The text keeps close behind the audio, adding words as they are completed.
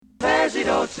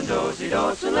dotes and dozy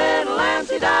dotes and little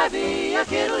lampsy divey, a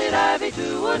kiddly divey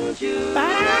too, wouldn't you?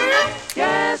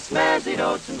 Yes, Mazzy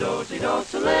dotes and dozy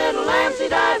dotes and little lampsy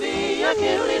divey, a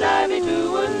kiddly divey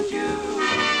too, wouldn't you?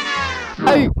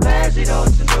 Hey. Mazzy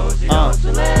dotes and dozy dotes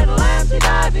and little lampsy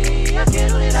divey, a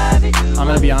kiddly divey too. I'm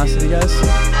gonna be honest with you guys.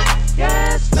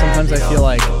 Sometimes I feel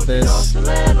like this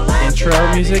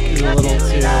intro music is a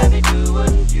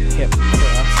little too hip for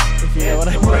us, if you know what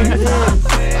I mean.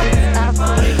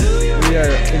 We are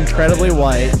incredibly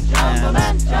white and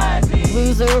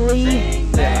loserly.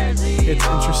 Yeah, it's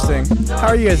interesting. How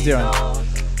are you guys doing?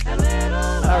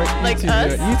 Like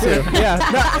us? You too. Yeah.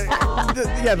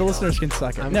 Yeah, the listeners can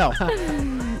suck it. No.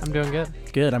 I'm doing good.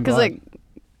 Good, I'm glad. Because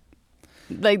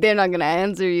like they're not gonna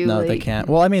answer you. No, like, they can't.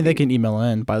 Well, I mean, they can email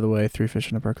in, by the way,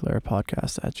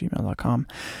 3fishandappercolator@gmail.com.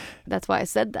 That's why I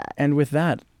said that. And with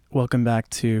that, welcome back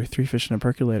to Three Fish and a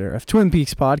Percolator of Twin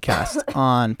Peaks podcast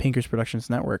on Pinkers Productions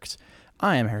Networks.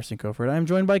 I am Harrison Coford. I am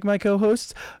joined by my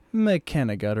co-hosts,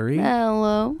 McKenna Guttery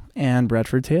Hello. and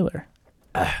Bradford Taylor.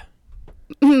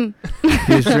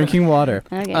 He's drinking water.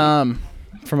 Okay.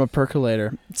 From a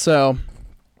percolator. So,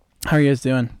 how are you guys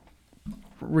doing?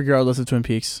 Regardless of Twin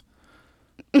Peaks.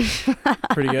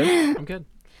 Pretty good? I'm good.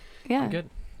 Yeah. I'm good.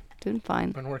 Doing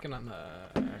fine. Been working on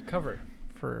the cover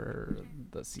for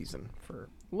the season for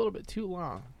a little bit too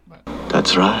long. But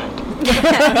That's right.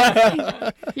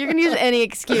 You're gonna use any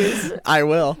excuse I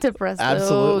will. to press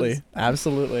Absolutely. those.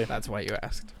 Absolutely. that's why you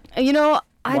asked. You know,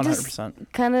 I 100%. just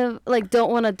kind of don't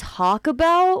want to talk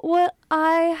about what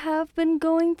I have been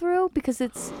going through because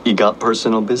it's You got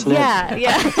personal business?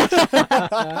 yeah.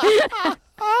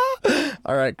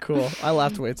 All right, cool. I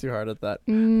laughed way too hard at that.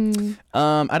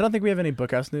 I don't think we have any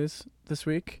Bookhouse news this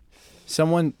week.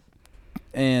 Someone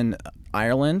in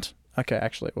Ireland. Okay,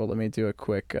 actually, well, let me do a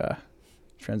quick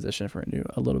transition for a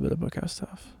little bit of Bookhouse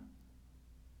stuff.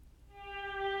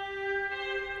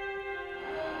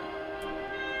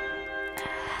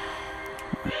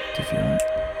 Do you feel it?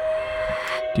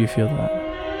 Do you feel that?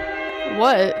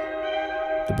 What?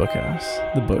 The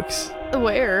Bookhouse. The books.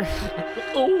 Where?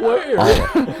 All,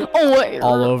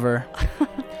 all over.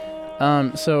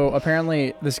 So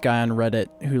apparently this guy on Reddit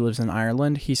who lives in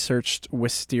Ireland, he searched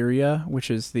Wisteria, which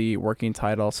is the working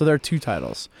title. So there are two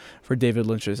titles for David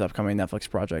Lynch's upcoming Netflix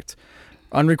project.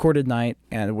 Unrecorded Night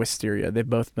and Wisteria. They've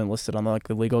both been listed on the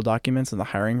legal documents and the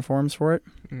hiring forms for it.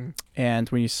 And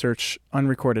when you search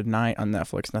Unrecorded Night on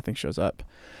Netflix, nothing shows up.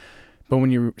 But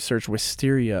when you search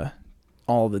Wisteria,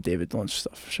 all the David Lynch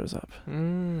stuff shows up.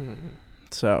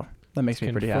 So that makes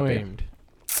me pretty happy.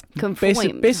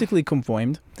 Conformed. Basically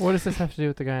conformed. What does this have to do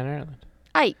with the guy in Ireland?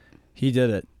 He did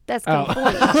it. That's Oh.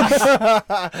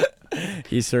 conformed.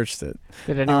 He searched it.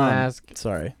 Did anyone ask,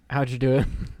 Sorry. how'd you do it?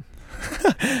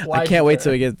 I can't wait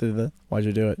till we get to the why'd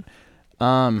you do it.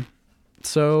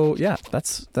 So yeah,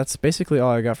 that's basically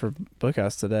all I got for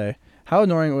Bookhouse today. How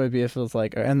annoying would it be if it was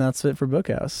like, and that's it for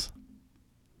Bookhouse?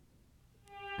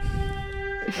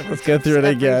 Let's go through it Every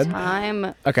again.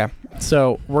 time. Okay,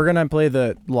 so we're gonna play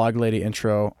the Log Lady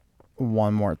intro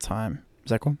one more time. Is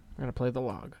that cool? I'm gonna play the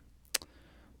log.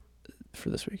 For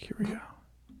this week, here we go.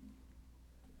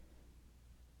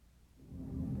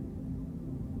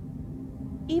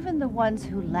 Even the ones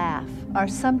who laugh are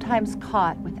sometimes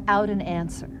caught without an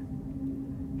answer.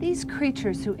 These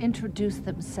creatures who introduce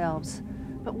themselves,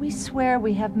 but we swear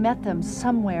we have met them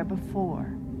somewhere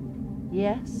before.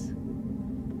 Yes?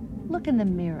 Look in the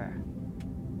mirror.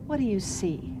 What do you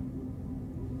see?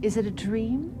 Is it a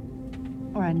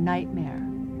dream or a nightmare?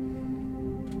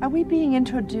 Are we being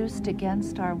introduced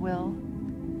against our will?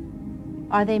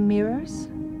 Are they mirrors?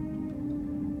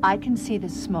 I can see the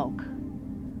smoke.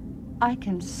 I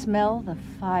can smell the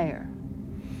fire.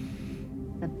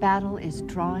 The battle is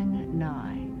drawing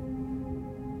nigh.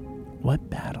 What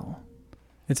battle?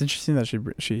 It's interesting that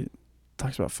she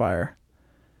talks about fire.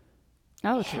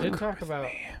 Oh, She true. did talk about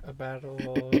a battle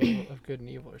of good and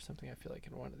evil or something, I feel like,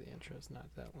 in one of the intros not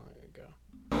that long ago.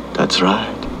 That's right.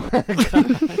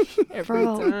 Every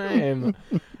Bro. time.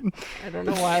 I don't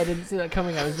know why I didn't see that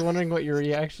coming. I was wondering what your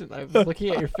reaction. I was looking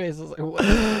at your face. I was like, what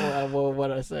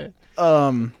did I say?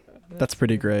 That's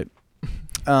pretty great.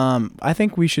 I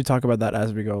think we should talk about that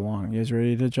as we go along. You guys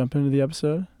ready to jump into the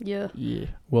episode? Yeah. Yeah.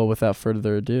 Well, without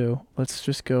further ado, let's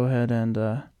just go ahead and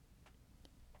get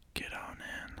on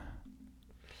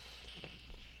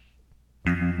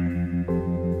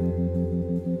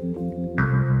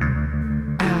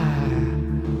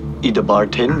He the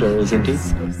bartender, isn't he?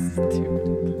 So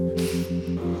stupid.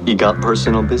 You got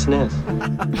personal business?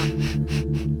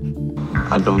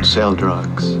 I don't sell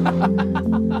drugs.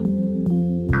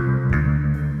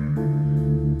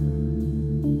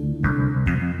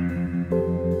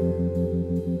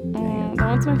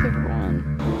 That's my favorite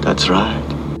one. That's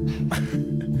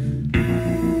right.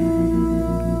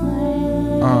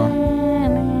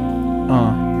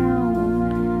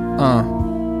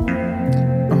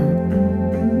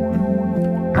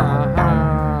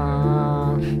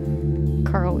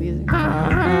 Carl Weezy.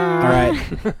 All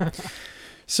right.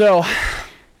 So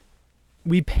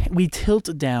we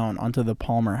tilt down onto the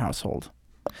Palmer household,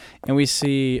 and we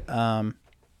see the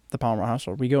Palmer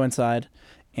household. We go inside,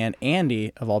 and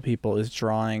Andy, of all people, is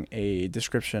drawing a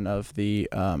description of the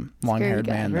long-haired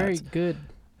guy. man Very that good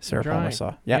Sarah drawing. Palmer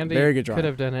saw. Yeah, Andy very good drawing. Could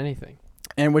have done anything.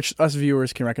 And which us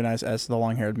viewers can recognize as the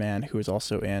long-haired man who is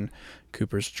also in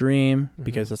Cooper's Dream,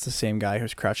 because that's the same guy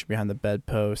who's crouching behind the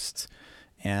bedpost,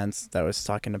 and that was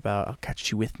talking about, I'll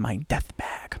catch you with my death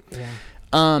bag.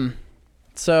 Yeah.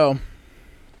 So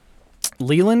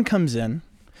Leland comes in.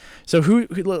 So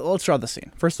let's draw the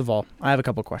scene. First of all, I have a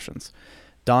couple questions.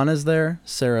 Donna's there,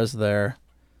 Sarah's there,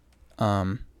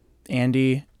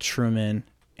 Andy, Truman,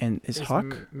 and is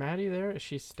Huck? Maddie there? Is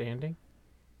she standing?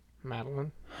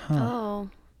 Madeline? Oh.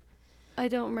 I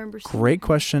don't remember seeing Great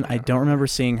question. I don't remember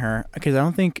seeing her because I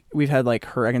don't think we've had like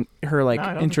her No, I don't think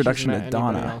she's introduction met to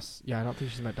anybody Donna. else. Yeah, I don't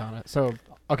think she's met Donna. So,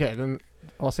 okay, then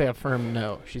I'll say a firm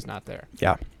no. She's not there.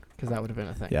 Yeah. Because that would have been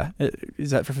a thing. Yeah.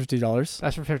 Is that for $50?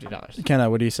 That's for $50.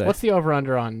 Kenna, what do you say? What's the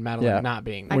over-under on Madeline Yeah. not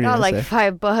being I What there? do you got like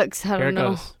say? $5. I Here don't it know.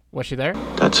 goes. Was she there?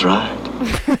 That's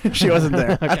right. She wasn't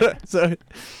there. Okay. So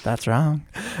that's wrong.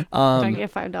 I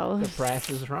get The $5. price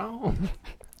is wrong.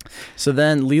 So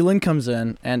then Leland comes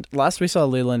in, and last we saw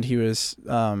Leland, he was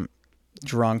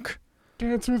drunk.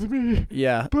 Dance with me.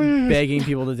 Yeah, Please. begging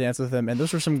people to dance with him, and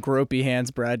those were some gropey hands,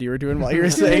 Brad. You were doing while you were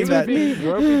saying that.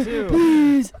 Gropey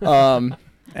too.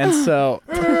 And so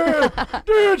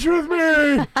Dance with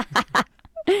me.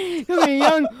 You're a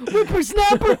young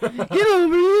whippersnapper. Get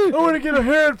over here. I want to get a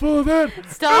handful of that.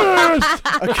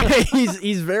 Stop. okay,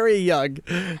 he's very young,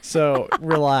 so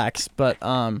relax. But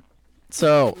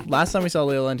so last time we saw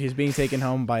Leland, he's being taken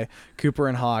home by Cooper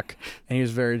and Hawk, and he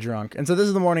was very drunk. And so this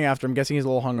is the morning after. I'm guessing he's a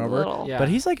little hungover, Little. Yeah. but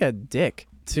he's like a dick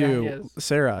Yeah, he to is.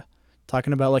 Sarah,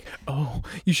 talking about like, oh,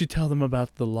 you should tell them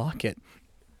about the locket.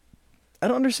 I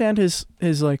don't understand his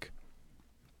like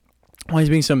why he's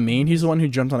being so mean. He's the one who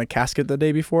jumped on a casket the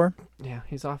day before. Yeah,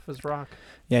 he's off his rock.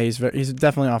 Yeah, he's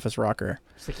definitely off his rocker.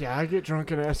 It's like, yeah, I get drunk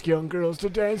and ask young girls to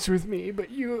dance with me, but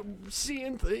you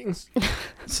seeing things.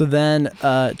 So then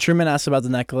Truman asks about the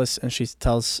necklace, and she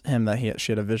tells him that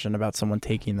she had a vision about someone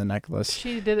taking the necklace.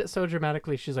 She did it so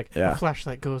dramatically. She's like, Yeah. a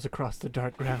flashlight goes across the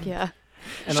dark ground. Yeah.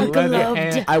 And She a leather gloved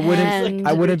hand. I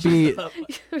wouldn't hand. be.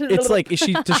 It's like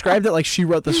she described it like she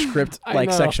wrote the script I like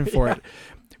know, section for yeah. it.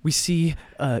 We see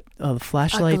the A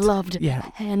flashlight. gloved Yeah.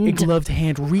 hand. A gloved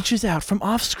hand reaches out from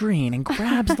off screen and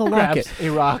grabs the locket. Grabs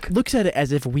a rock. Looks at it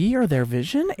as if we are their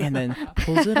vision and then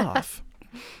pulls it off.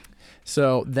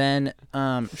 So then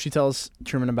she tells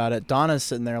Truman about it. Donna's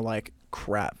sitting there like,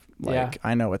 crap. Like, Yeah.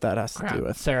 I know what that has to Crap. do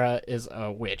with. Sarah is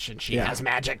a witch and she Yeah. has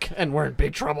magic and we're in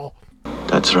big trouble.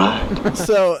 That's right.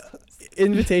 So,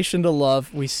 Invitation to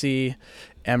Love, we see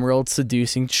Emerald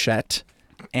seducing Chet.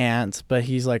 But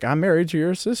he's like, I'm married to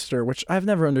your sister, which I've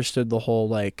never understood the whole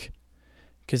like,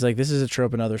 because like this is a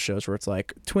trope in other shows where it's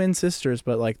like twin sisters,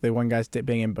 but like the one guy's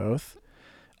banging both.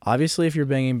 Obviously, if you're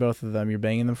banging both of them, you're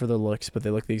banging them for their looks, but they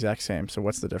look the exact same. So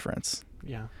what's the difference?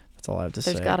 Yeah. That's all I have to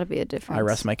There's say. got to be a difference. I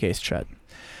rest my case, Chet.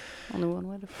 Only one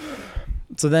way to.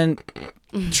 So then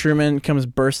Truman comes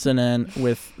bursting in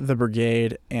with the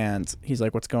brigade, and he's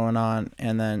like, what's going on?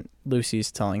 And then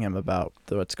Lucy's telling him about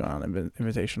what's going on in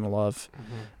Invitation to Love,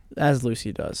 as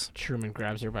Lucy does, Truman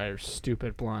grabs her by her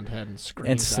stupid blonde head and screams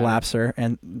and at her. slaps her.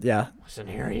 And yeah, Listen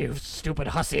here, you stupid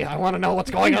hussy. I want to know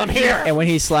what's going on here. and when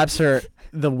he slaps her,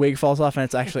 the wig falls off, and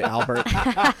it's actually Albert.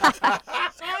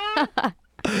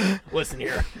 Listen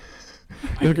here.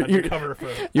 You're- I've been you're- undercover for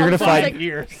You're gonna 5 find.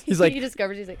 years. He's like, he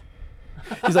discovers. He's like.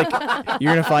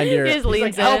 you're gonna find your. He just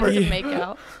leans like, Albert. in to make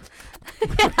out.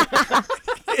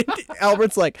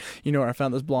 Albert's like, you know where I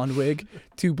found this blonde wig?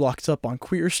 2 blocks up on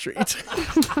Queer Street.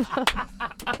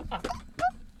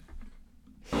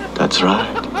 That's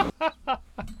right.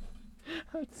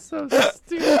 So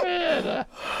stupid.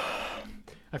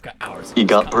 I've got hours. You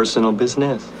got personal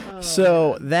business.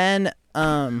 So then,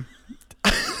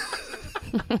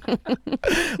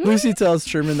 Lucy tells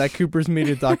Truman that Cooper's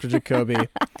meeting Dr. Jacoby.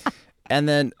 And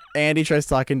then Andy tries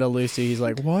talking to Lucy. He's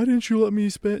like, why didn't you let me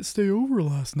stay over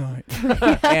last night?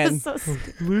 And So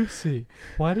stupid. Lucy,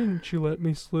 why didn't you let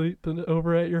me sleep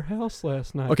over at your house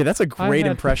last night? okay, that's a great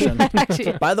had- impression.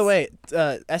 Actually, By the way,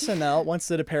 SNL once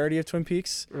did a parody of Twin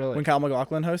Peaks Really? when Kyle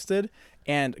MacLachlan hosted.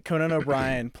 and Conan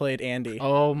O'Brien played Andy.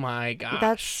 Oh my gosh.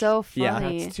 That's so Yeah.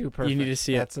 funny. That's too perfect. You need to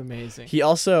see it. That's amazing. He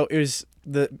also it was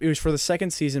for the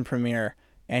second season premiere,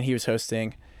 and he was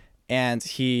hosting, and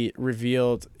he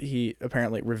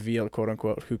apparently revealed, quote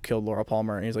unquote, who killed Laura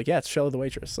Palmer, and he's like, yeah, it's Shelley the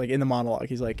waitress, like in the monologue.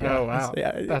 He's like, yeah, Oh, wow.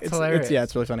 That's hilarious.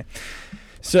 It's really funny.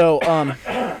 So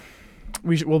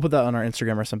we'll put that on our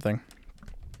Instagram or something.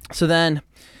 So then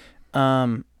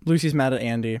Lucy's mad at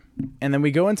Andy, and then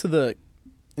we go into the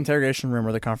interrogation room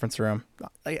or the conference room.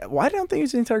 Why don't they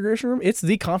use the interrogation room? It's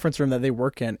the conference room that they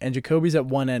work in, and Jacoby's at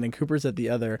one end and Cooper's at the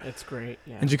other. It's great.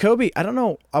 Yeah. And Jacoby, I don't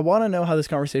know, I want to know how this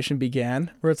conversation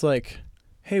began, where it's like,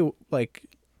 hey, like,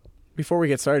 before we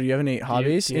get started, do you have any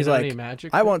hobbies? Do you He's know like, any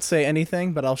magic I won't say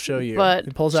anything, but I'll show you. But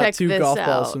he pulls check out 2 this golf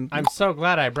balls. out. And I'm so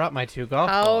glad I brought my 2 golf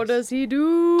balls. How does he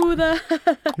do that?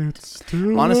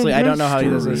 honestly, I don't know how he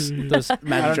does those I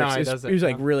magic don't know how he tricks. does it, He was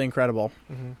like no. really incredible.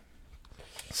 Mhm.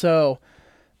 So,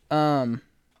 dang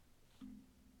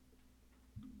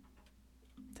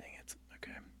it.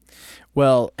 Okay.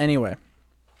 Well, anyway,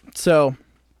 so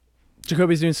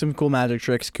Jacoby's doing some cool magic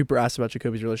tricks. Cooper asks about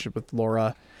Jacoby's relationship with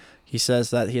Laura. He says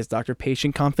that he has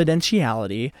doctor-patient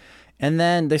confidentiality, and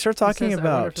then they start talking He says, I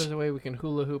wonder if about there's a way we can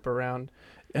hula hoop around.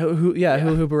 who Yeah.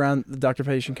 hoop around the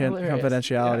doctor-patient Hilarious.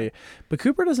 confidentiality. Yeah. But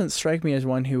Cooper doesn't strike me as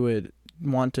one who would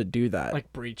want to do that.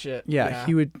 Like breach it. yeah,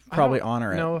 he would probably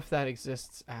honor I it. don't know if that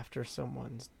exists after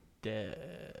someone's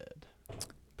dead.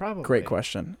 Probably. Great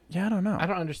question. Yeah, I don't know. I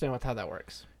don't understand how that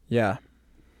works. Yeah.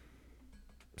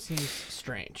 Seems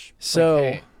strange. So-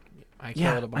 Like, hey, I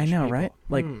Yeah, killed a bunch I of know, people. right?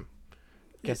 Like-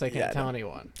 guess I can't Yeah, tell no.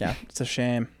 anyone. Yeah, it's a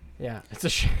shame. Yeah, it's a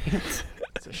shame.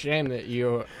 It's a shame that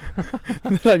you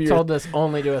You're- told this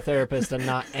only to a therapist and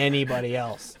not anybody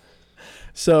else.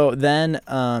 So then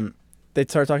they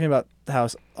start talking about how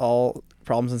all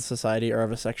problems in society are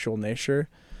of a sexual nature,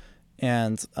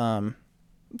 and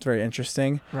it's very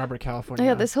interesting. Robert California.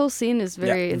 Yeah, this whole scene is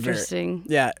very Yeah, interesting.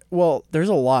 Yeah, well, there's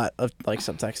a lot of like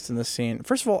subtext in this scene.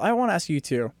 First of all, I want to ask you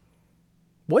two,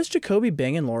 was Jacoby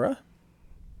banging Laura?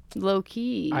 Low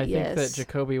key. I think yes. that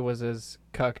Jacoby was as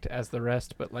cucked as the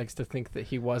rest, but likes to think that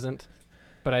he wasn't.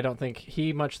 But I don't think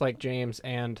he, much like James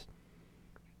and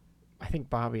I think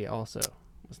Bobby also,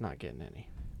 was not getting any.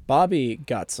 Bobby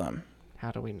got some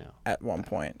How do we know? at one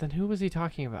point. Then who was he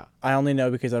talking about? I only know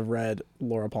because I've read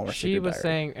Laura Palmer's She Secret was Diary.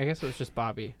 saying, I guess it was just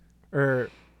Bobby. Or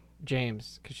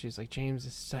James, because she's like, James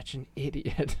is such an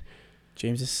idiot.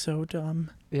 James is so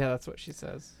dumb. Yeah, that's what she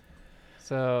says.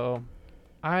 So,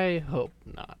 I hope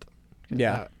not. 'Cause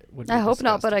Yeah. that would be I hope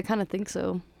not, but disgusting. I kind of think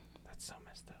so. That's so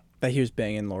messed up. That he was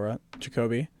banging Laura,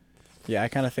 Jacoby. Yeah, I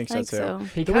kind of think so I think too. so.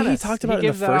 He The way he kinda talked about it in the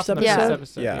gives that first off in the episode?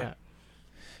 episode. Yeah. Yeah.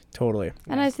 Totally.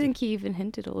 And I Nasty. think he even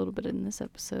hinted a little bit in this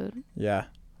episode. Yeah.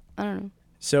 I don't know.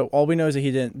 So all we know is that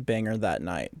he didn't bang her that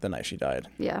night, the night she died.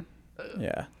 Yeah.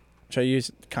 Yeah. Should I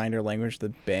use kinder language?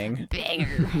 The bang.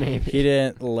 Banger. Maybe. He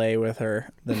didn't lay with her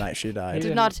the night she He died. did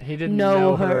didn't- not He didn't know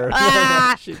know her. her.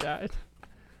 Ah! She died.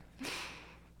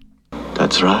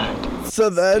 That's right. So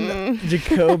then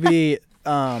Jacoby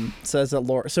says that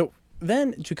Laura. So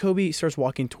then Jacoby starts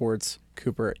walking towards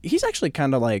Cooper. He's actually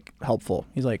kind of like helpful.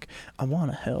 He's like, I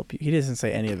want to help you. He doesn't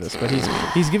say any of this, but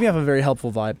he's giving off a very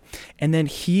helpful vibe. And then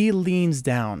he leans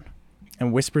down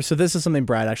and whispers. So this is something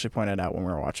Brad actually pointed out when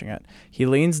we were watching it. He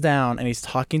leans down and he's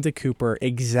talking to Cooper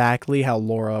exactly how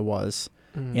Laura was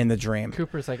in the dream.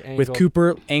 Cooper's like angled With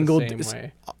Cooper the angled, same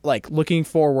way. like looking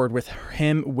forward with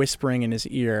him whispering in his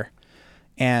ear.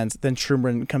 And then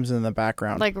Truman comes in the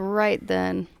background. Like right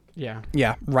then. Yeah.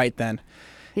 Yeah, right then.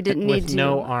 He didn't need With to.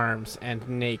 no arms and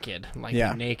naked, like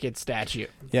Yeah. a naked statue.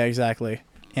 Yeah, exactly.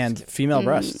 And female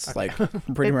breasts, Okay. like pretty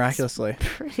It's- miraculously.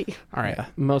 Pretty. All right. Yeah.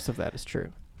 Most of that is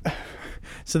true.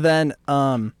 So then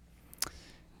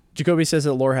Jacoby says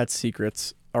that Laura had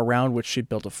secrets around which she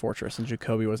built a fortress, and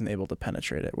Jacoby wasn't able to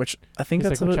penetrate it, which I think He's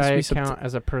that's like, which supposed to I be count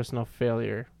as a personal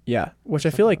failure. yeah, which I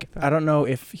something feel like like that. I don't know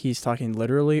if he's talking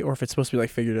literally or if it's supposed to be like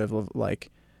figurative,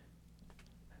 like.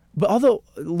 But although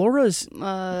Laura's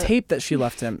tape that she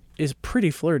left him is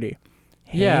pretty flirty.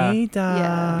 Yeah. Hey, Doc.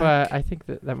 Yeah. But I think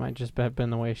that might just have been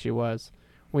the way she was.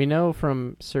 We know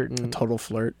from certain Total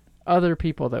flirt. other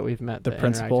people that we've met The that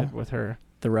principal? interacted with her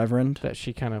The Reverend, that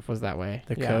she kind of was that way.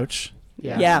 the Yeah. coach.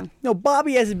 Yeah. No,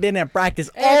 Bobby hasn't been at practice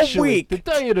all Actually, week. to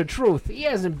tell you the truth, he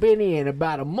hasn't been here in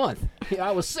about a month. I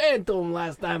was saying to him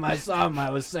last time I saw him, I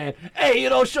was saying, hey, you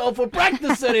don't show up for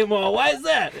practice anymore. Why is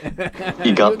that?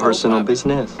 You got personal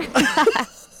business.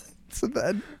 So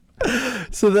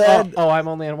then Oh, I'm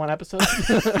only in one episode?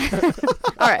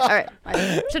 All right.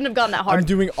 I shouldn't have gone that I'm hard.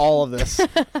 doing all of this.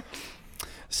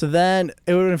 So then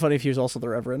it would have been funny if he was also the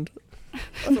Reverend.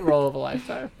 That's the role of a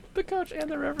lifetime. The coach and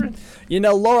the reverend. You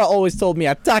know, Laura always told me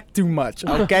I talk too much,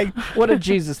 okay? What did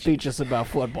Jesus teach us about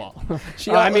football?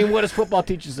 She I mean, what does football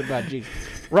teach us about Jesus?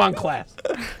 Wrong class.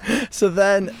 So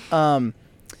then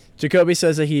Jacoby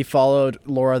says that he followed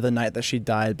Laura the night that she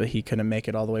died, but he couldn't make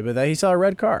it all the way. But that he saw a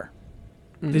red car.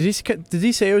 Did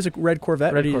he say it was a red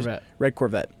Corvette? Red Or did he Corvette. Red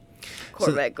Corvette.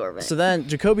 Corvette. So then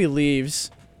Jacoby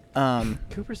leaves.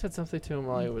 Cooper said something to him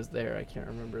while he was there. I can't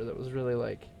remember. That was really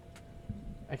like,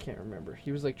 I can't remember.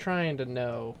 He was like trying to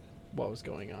know what was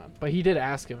going on, but he did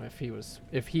ask him if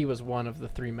he was one of the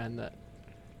 3 men that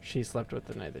she slept with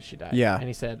the night that she died. Yeah. And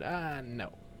he said, no.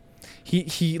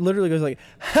 He literally goes like,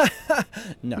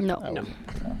 no. No. I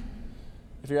wasn't. No.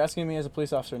 If you're asking me as a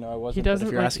police officer, no, I wasn't. He But doesn't.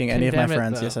 if you're like, asking any of my condemn it,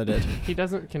 friends, though. yes, I did. He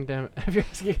doesn't condemn. If you're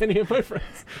asking any of my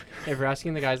friends, if you're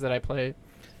asking the guys that I play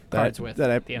cards with, that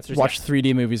I the answer is watch yes.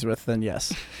 3D movies with, then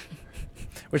yes.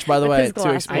 Which, by the With way, his to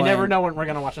glasses. explain, I never know when we're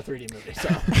gonna watch a 3D movie.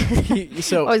 So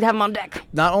So Always have him on deck.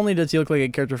 not only does he look like a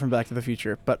character from Back to the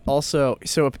Future, but also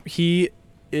he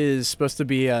is supposed to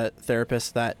be a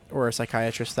therapist or a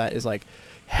psychiatrist that is like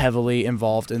heavily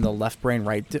involved in the left brain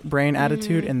right brain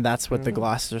attitude, and that's what the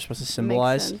glasses are supposed to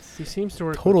symbolize. Makes sense. he seems to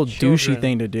work. Total with douchey children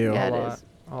thing to do. Yeah, a it lot is.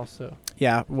 Also,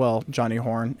 Yeah, well, Johnny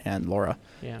Horn and Laura.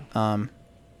 yeah. And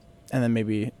then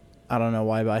maybe, I don't know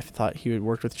why, but I thought he had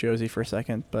worked with Josie for a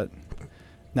second, but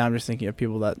now I'm just thinking of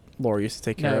people that Laura used to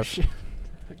take care No, of.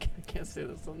 I can't say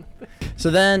this on the thing. So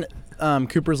then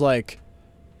Cooper's like,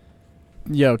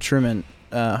 yo, Truman,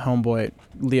 homeboy,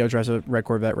 Leo drives a red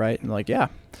Corvette, right? And like, yeah.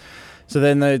 So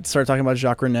then they start talking about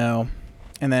Jacques Renault,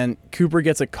 and then Cooper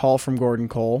gets a call from Gordon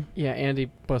Cole. Yeah,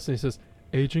 Andy busts and he says,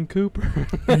 "Agent Cooper,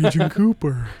 Agent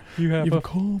Cooper, you have a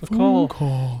call,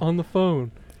 call on the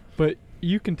phone, but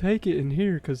you can take it in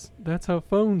here because that's how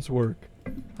phones work.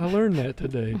 I learned that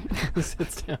today." He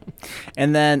sits down.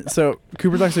 And then, so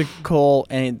Cooper talks to Cole,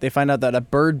 and they find out that a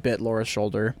bird bit Laura's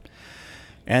shoulder.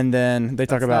 And then they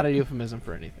talk That's about... not a euphemism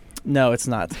for anything. No, it's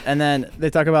not. And then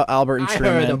they talk about Albert and I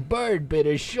Truman. heard a bird bit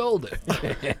his shoulder,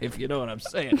 if you know what I'm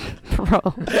saying.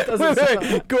 Bro.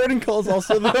 Wait, Gordon Cole's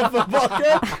also the football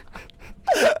coach.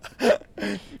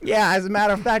 Yeah, as a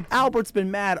matter of fact, Albert's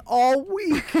been mad all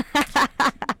week.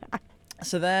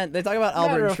 So then they talk about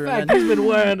Albert Matter and of Truman. fact, he's been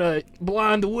wearing a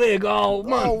blonde wig all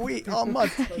month. All week, all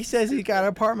month. He says he got an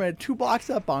apartment 2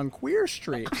 blocks up on Queer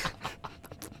Street.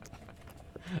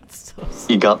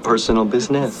 You got personal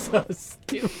business.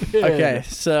 Stupid. Okay,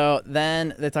 so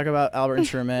then they talk about Albert and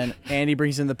Truman. Andy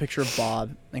brings in the picture of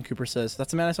Bob, and Cooper says,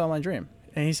 "That's the man I saw in my dream."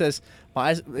 And he says, "My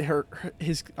eyes,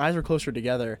 his eyes were closer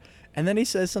together." And then he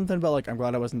says something about like, "I'm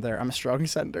glad I wasn't there. I'm a strong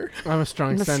sender." I'm a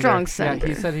strong I'm a sender. strong Yeah, sender.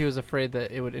 he said he was afraid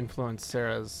that it would influence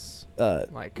Sarah's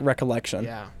like Recollection.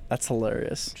 yeah, That's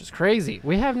hilarious. which is crazy.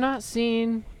 We have not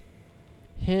seen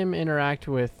him interact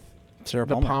with Sarah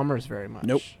the Palmer. Palmers very much.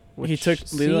 Nope. He which took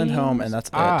Leland home, and seems that's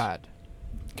it. odd.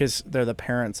 Because they're the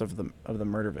parents of the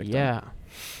murder victim. Yeah.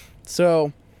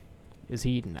 So Is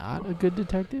he not a good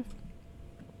detective?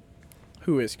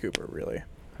 who is Cooper really?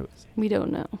 Who is We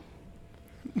don't know.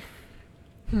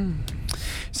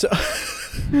 So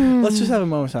let's just have a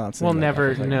moment of silence. he? We'll Think about that never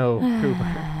for a second. know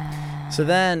Cooper. So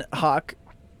then Hawk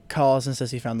calls and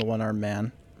says he found the one-armed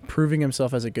man, proving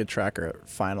himself as a good tracker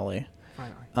finally.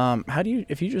 Finally, How do you,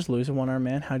 if you just lose a one-armed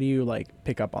man, how do you like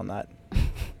pick up on that?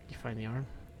 you find the arm.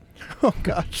 Oh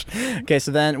gosh. Okay,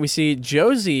 so then we see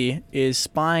Josie is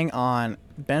spying on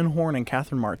Ben Horn and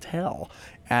Catherine Martell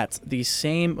at the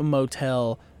same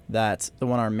motel that the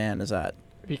one-armed man is at.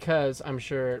 Because I'm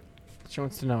sure she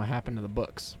wants to know what happened to the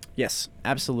books. Yes,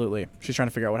 absolutely. She's trying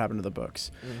to figure out what happened to the books,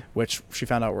 Mm. which she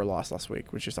found out were lost last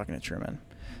week, which she's talking to Truman.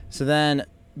 So then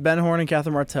Ben Horn and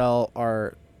Catherine Martell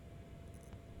are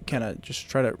kind of just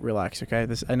try to relax, okay?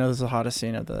 I know this is the hottest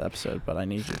scene of the episode, but I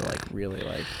need you to like really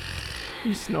like.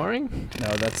 You snoring? No,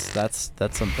 that's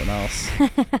something else.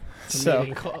 It's a So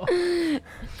meeting call.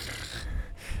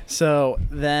 so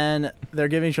then they're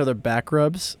giving each other back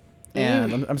rubs,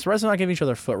 and I'm surprised they're not giving each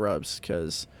other foot rubs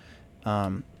because,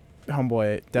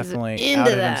 homeboy definitely into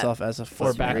outed that. himself as a Or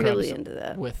foot back rub. Really rubs. into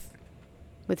that.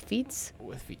 with Feets?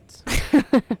 feet.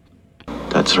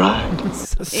 That's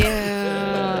right.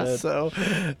 Yeah. So,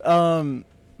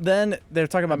 then they're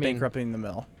talking about I mean- bankrupting the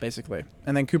mill, basically.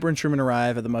 And then Cooper and Truman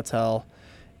arrive at the motel,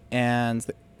 and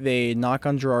they knock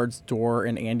on Gerard's door,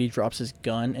 and Andy drops his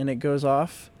gun, and it goes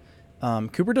off.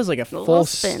 Cooper does like a little full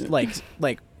spin. like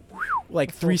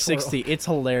 360. It's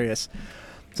hilarious.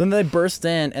 So then they burst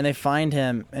in, and they find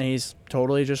him, and he's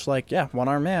totally just like, yeah,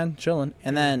 one-armed man, chilling.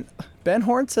 And then Ben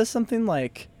Horn says something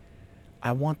like,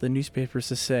 I want the newspapers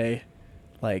to say,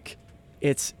 like,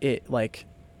 like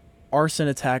arson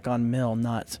attack on mill,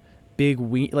 not big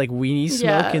weenie smoke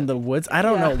Yeah. in the woods. I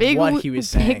don't know Big what he was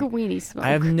saying. Big weenie smoke. I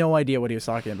have no idea what he was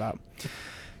talking about.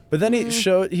 But then he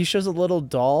shows a little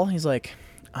doll. He's like,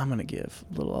 I'm gonna give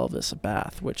little Elvis a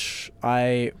bath, which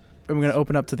I'm gonna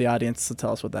open up to the audience to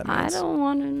tell us what that I means. don't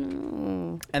want to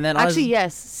know. And then Actually,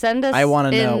 yes. Send us. I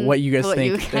want to know in what you guys think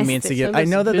you it guys means to think. give. Send I us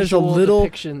know that there's a visual little.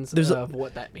 depictions there's a- of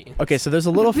what that means. Okay, so there's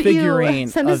a little Ew, figurine.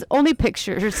 Send of, us only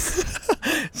pictures.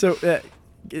 So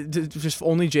just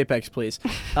only JPEGs, please.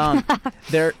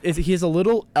 He has a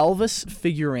little Elvis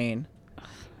figurine,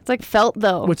 It's like felt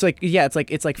though. which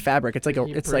it's like fabric. It's like Did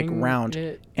he it's like bring round,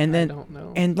 it? and I then don't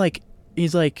know. and like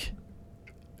he's like,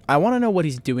 I want to know what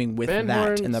he's doing with Ben that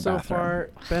Horn in the so bathroom. far,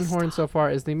 Ben Horn so far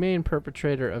is the main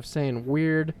perpetrator of saying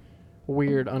weird,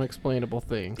 unexplainable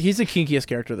things, He's the kinkiest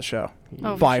character of the show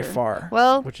Oh, for by sure. far.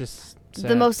 Well, which is the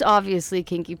sad. most obviously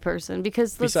kinky person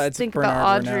because let's Besides think Bernard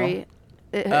about Renault. Audrey.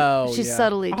 Oh, She's yeah.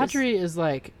 subtly just. Audrey is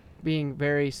like being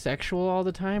very sexual all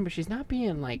the time, but she's not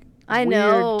being like I weird,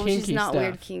 know kinky she's not stuff.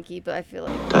 weird kinky, but I feel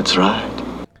like That's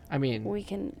right. I mean, we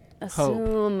can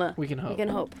assume. we can hope. We can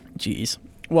hope. Jeez.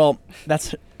 Well,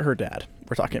 that's her dad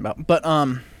we're talking about, but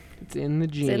It's in the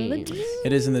genes. It's in the genes.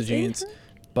 it is in the genes.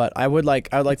 But I would like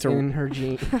In to her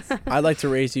genes. I'd like to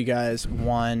raise you guys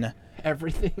one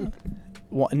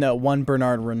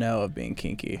Bernard Renault of being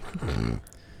kinky.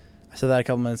 I said that a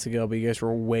couple minutes ago, but you guys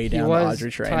were way He down the was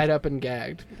Audrey train. tied up and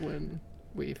gagged when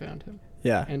we found him,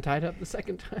 Yeah, and tied up the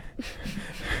second time.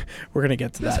 we're gonna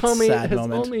get to His that homie sad has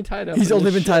moment. only tied up. He's in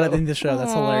only the been tied up show. in the show.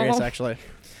 That's hilarious, Aw. actually.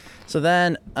 So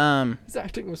then, His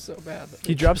acting was so bad. That he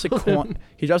they drops a killed coin. him.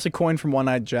 He drops a coin from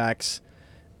One-Eyed Jacks,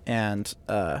 and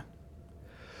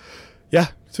yeah.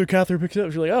 So Catherine picks it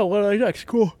up. She's like, "Oh, One-Eyed Jacks,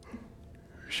 cool."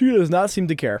 She does not seem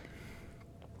to care.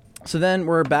 So then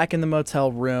we're back in the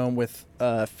motel room with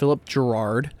Philip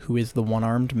Gerard, who is the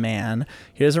one-armed man.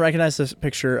 He doesn't recognize this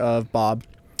picture of Bob.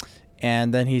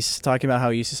 And then he's talking about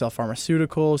how he used to sell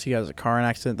pharmaceuticals. He has a car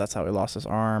accident. That's how he lost his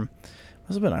arm.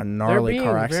 Must have been a gnarly They're being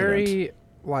car accident. very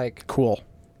like. Cool.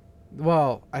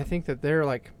 Well, I think that they're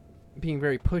like being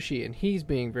very pushy, and he's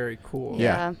being very cool.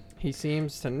 Yeah. He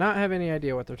seems to not have any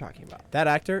idea what they're talking about. That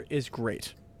actor is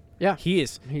great. Yeah. He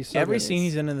is. He's so Every good. scene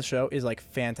he's in the show is like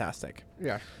fantastic.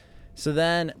 Yeah. So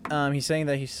then he's saying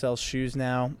that he sells shoes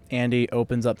now. Andy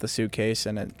opens up the suitcase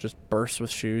and it just bursts with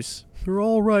shoes. They're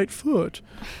all right foot.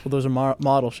 Well, those are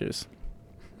model shoes.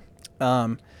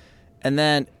 And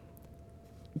then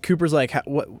Cooper's like,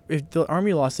 "What if the arm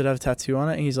you lost did have a tattoo on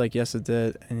it?" And he's like, "Yes, it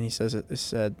did." And he says it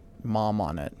said "Mom"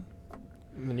 on it.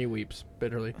 And then he weeps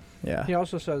bitterly. Yeah. He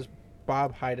also says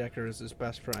Bob Heidecker is his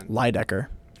best friend. Lydecker.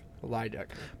 Lydecker.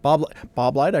 Bob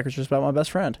Lydecker's just about my best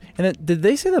friend. And then, did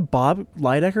they say that Bob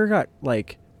Lydecker got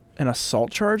like an assault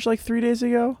charge like 3 days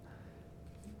ago?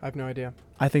 I have no idea.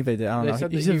 I think they did. I don't They know.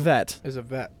 said He's that a he- vet. Is a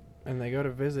vet, and they go to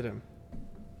visit him,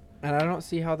 and I don't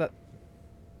see how that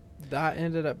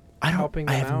ended up helping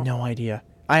I them have out. no idea.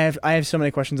 I have so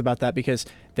many questions about that because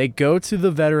they go to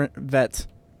the vet,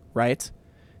 right?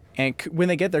 And when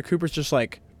they get there, Cooper's just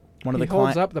like one of He the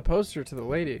holds clients. up the poster to the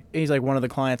lady. He's like, one of the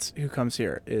clients who comes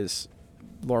here is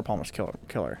Laura Palmer's killer.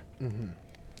 Mm-hmm.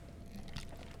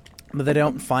 But they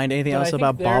don't find anything But I else think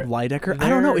about Bob they're- Lydecker. I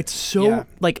don't know. they're- It's so yeah.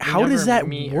 like, We how does never that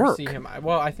meet or work? see him.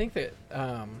 Well, I think that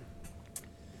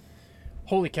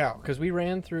holy cow, because we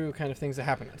ran through kind of things that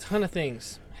happened. A ton of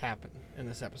things happen in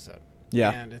this episode.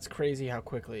 Yeah. And it's crazy how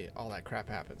quickly all that crap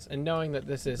happens. And knowing that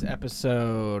this is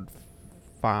episode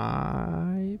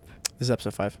 5. This is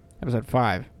episode 5. Episode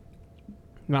 5.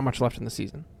 Not much left in the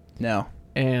season. No.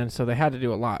 And so they had to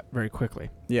do a lot very quickly.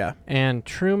 Yeah. And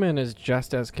Truman is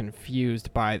just as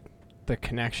confused by the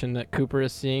connection that Cooper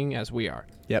is seeing as we are.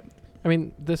 Yep. I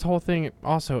mean, this whole thing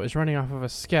also is running off of a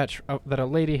sketch that a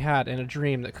lady had in a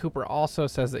dream that Cooper also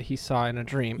says that he saw in a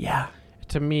dream. Yeah.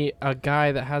 To meet a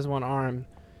guy that has one arm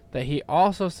that he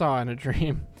also saw in a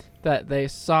dream that they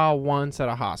saw once at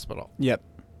a hospital. Yep.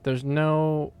 There's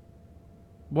no...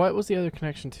 What was the other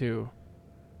connection to...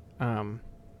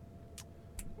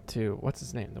 what's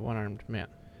his name? The one-armed man.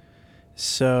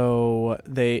 So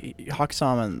Hawk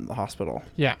saw him in the hospital.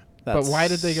 Yeah. But why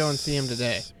did they go and see him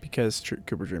today? Because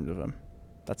Cooper dreamed of him.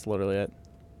 That's literally it.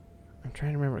 I'm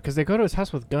trying to remember. Because they go to his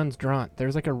house with guns drawn.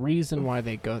 There's like a reason why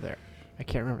they go there. I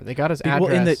can't remember. They got his address.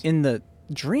 Well, in the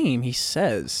dream, he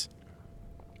says,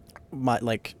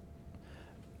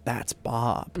 that's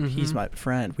Bob. He's Mhm. my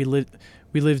friend. We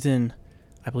lived in,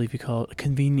 I believe you call it a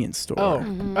convenience store.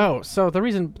 Oh, so the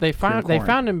reason they found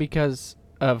corn. him because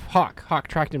of Hawk. Hawk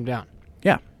tracked him down.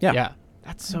 Yeah.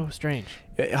 That's so strange.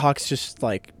 Hawk's just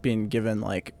like being given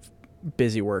like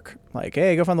busy work. Like,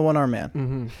 hey, go find the one-armed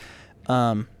man.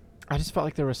 Mm-hmm. I just felt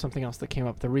like there was something else that came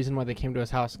up. The reason why they came to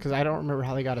his house, because I don't remember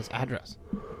how they got his address.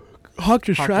 Hawk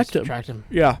just Hawk tracked just him. tracked him.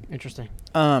 Yeah. Interesting.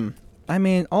 I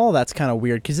mean, all that's kind of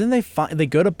weird because then they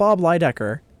go to Bob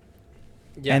Lydecker,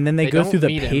 Yeah. and then they go don't through the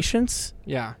meet him. patients,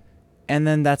 Yeah. and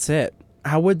then that's it.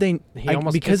 How would they? He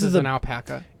almost because kisses of an the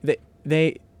alpaca.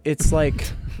 they it's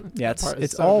like yeah, part is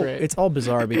it's so all great. it's all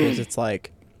bizarre because it's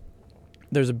like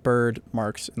there's a bird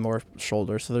marks in Laura's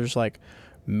shoulder, so there's like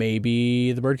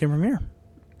maybe the bird came from here,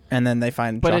 and then they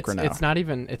find But Chakra now. it's not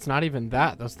even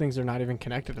that. Those things are not even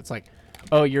connected. It's like,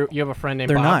 oh, you have a friend named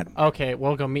They're Bob. not. Okay,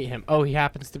 we'll go meet him. Oh, he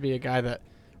happens to be a guy that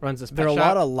runs this pet There are a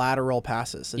shop. lot of lateral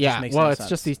passes. It yeah. just makes Well, no it's sense.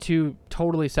 just these two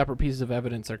totally separate pieces of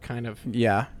evidence are kind of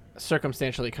Yeah.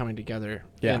 circumstantially coming together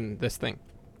Yeah. in this thing.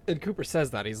 And Cooper says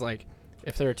that he's like,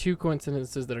 if there are two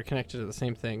coincidences that are connected to the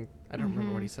same thing, I don't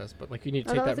remember what he says, but like you need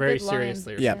to Oh, take that that was a very good line.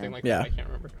 seriously or Yeah. something like Yeah. that. I can't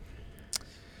remember.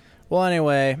 Well,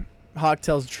 anyway, Hawk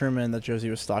tells Truman that Josie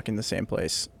was stalking the same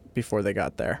place before they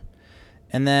got there.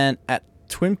 And then at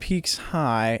Twin Peaks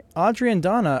High, Audrey and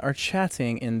Donna are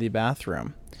chatting in the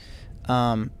bathroom.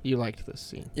 You liked this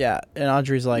scene. Yeah, and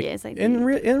Audrey's like, Yes, I in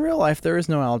did. real life, there is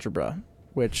no algebra.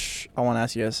 Which I want to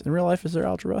ask you guys, in real life, is there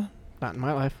algebra? Not in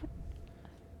my life.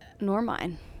 Nor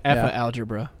mine. F Yeah.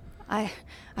 algebra. I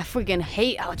freaking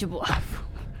hate algebra.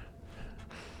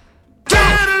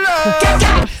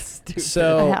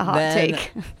 So Hot then,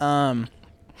 take.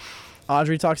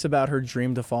 Audrey talks about her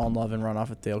dream to fall in love and run off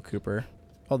with Dale Cooper.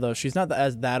 Although she's not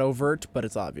as that overt, but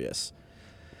it's obvious.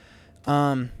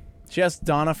 She asks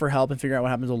Donna for help in figuring out what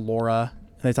happens to Laura.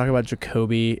 And they talk about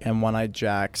Jacoby and One-Eyed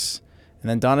Jacks. And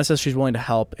then Donna says she's willing to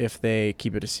help if they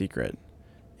keep it a secret.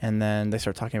 And then they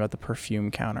start talking about the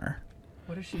perfume counter.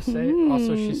 What did she say?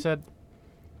 Also, she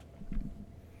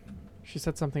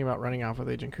said something about running off with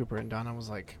Agent Cooper, and Donna was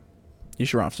like, You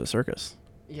should run off to the circus.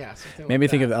 yeah, something Made me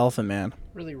like think that. of Elephant Man.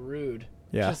 Really rude.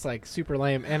 Yeah. Just like super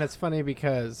lame. And it's funny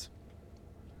because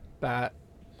that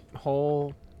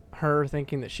whole her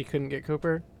thinking that she couldn't get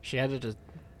Cooper, she had to just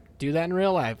do that in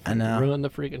real life. I and know. Ruin the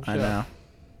freaking show. I know.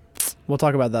 We'll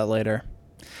talk about that later.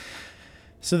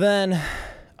 So then,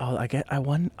 I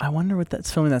wonder what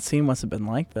that's filming that scene must have been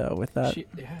like though. With that. She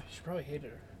probably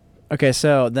hated her. Okay,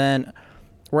 so then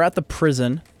we're at the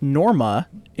prison. Norma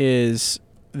is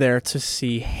there to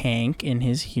see Hank in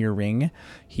his hearing.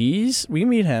 We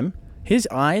meet him. His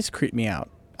eyes creep me out.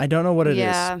 I don't know what it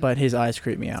Yeah. is, but his eyes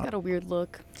creep me He's out. got a weird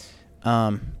look.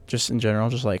 Just in general,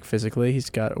 just like physically, he's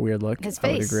got a weird look. His I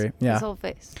would face. agree. Yeah. His whole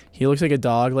face. He looks like a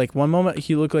dog. Like one moment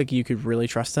he looked like you could really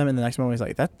trust him, and the next moment he's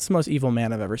like, "That's the most evil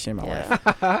man I've ever seen in my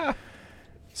life." Yeah.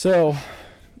 So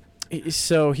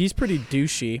he's pretty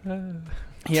douchey.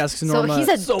 He asks So Norma. he's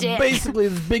a So dick. basically,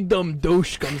 this big dumb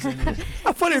douche comes in.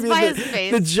 How funny Just is by that his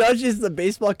face. the judge is the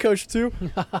baseball coach too.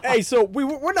 Hey, so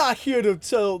we're not here to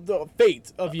tell the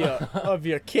fate of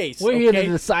your case. We're here to okay?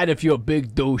 decide if you're a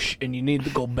big douche and you need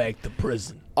to go back to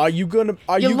prison. Are you gonna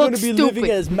You be look living stupid.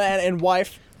 as man and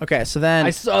wife? Okay, so then I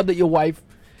saw that your wife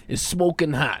is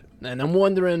smoking hot, and I'm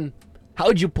wondering,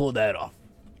 how'd you pull that off?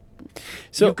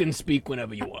 So- you can speak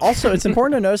whenever you want. also it's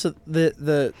important to notice that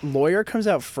the lawyer comes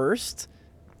out first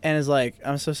and is like,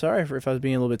 "I'm so sorry if I was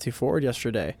being a little bit too forward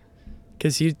yesterday,"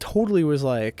 because he totally was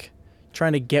like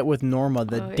trying to get with Norma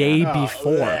the Oh, day yeah.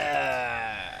 before.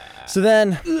 So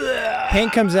then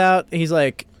Hank comes out. He's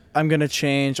like, "I'm gonna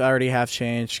change. I already have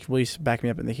changed. Please back me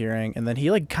up in the hearing." And then he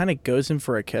like kind of goes in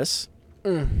for a kiss.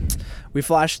 We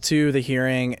flash to the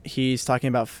hearing. He's talking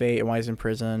about fate and why he's in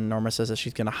prison. Norma says that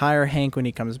she's gonna hire Hank when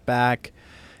he comes back.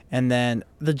 And then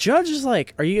the judge is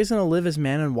like, "Are you guys gonna live as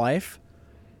man and wife?"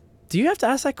 Do you have to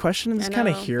ask that question in this I kind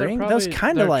of know. hearing? That was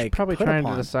kind of like probably put trying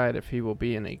upon. to decide if he will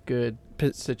be in a good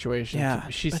situation. Yeah,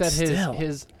 She but said still.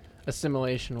 his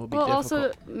assimilation will be Well, difficult.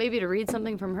 also maybe to read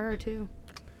something from her too.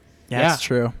 Yeah, that's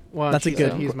true. Well, That's a she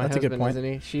good- said he's my that's a good husband, point.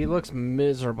 isn't he? She looks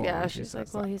miserable. Yeah, when she she's like,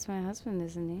 says well, that. he's my husband,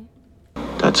 isn't he?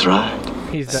 That's right.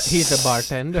 He's a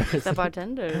bartender. The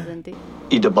bartender, isn't he?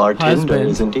 He the bartender, Husband.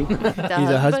 isn't he? He's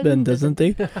a husband, doesn't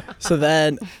he? So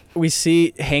then we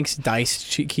see Hank's dice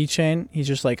keychain. He's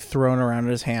just like throwing around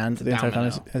in his hand the entire time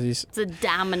Domino. as he's. It's a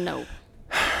domino.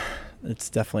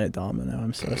 It's definitely a domino.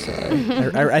 I'm so sorry.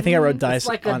 I think I wrote dice it's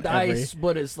like on a dice,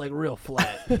 but it's like real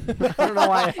flat. I don't know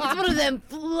why. It's one of them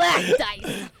flat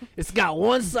dice. It's got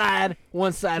one side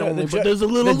only, ju- but there's a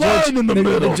little the judge, line in the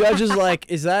middle. The judge is like,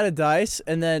 "Is that a dice?"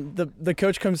 And then the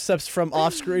coach steps from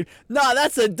off screen. Nah,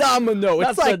 that's a domino.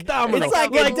 It's That's a like domino. It's like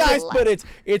Like a dice, a- but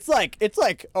it's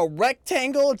like a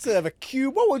rectangle instead of a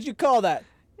cube. What would you call that?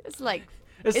 It's like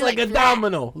It's It's like like a flat.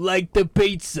 domino, like the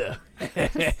pizza.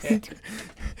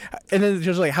 And then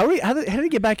she's like, how did he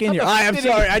get back in here? I'm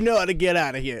sorry. I know how to get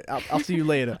out of here. I'll see you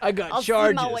later. I got I'll see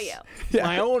charges. my way out.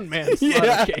 My own manslaughter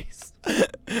Yeah. case.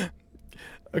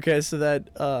 Okay, so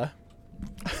that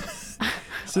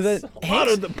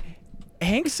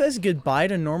Hank says goodbye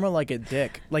to Norma like a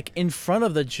dick, like in front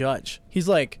of the judge. He's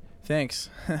like, thanks.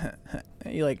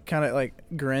 He like kind of like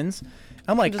grins.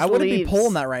 I'm like, Just I wouldn't be leaves.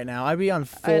 pulling that right now. I'd be on I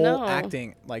full know.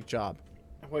 acting like job.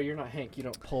 Well, you're not Hank. You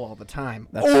don't pull all the time.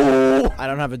 That's I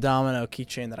don't have a domino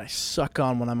keychain that I suck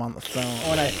on when I'm on the phone.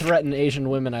 When I threaten Asian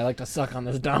women, I like to suck on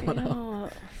this domino.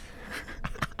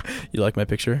 Oh, You like my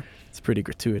picture? It's pretty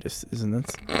gratuitous, isn't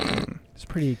it? It's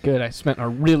pretty good. I spent a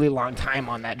really long time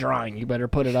on that drawing. You better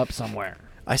put it up somewhere.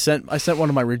 I sent one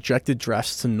of my rejected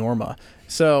drafts to Norma.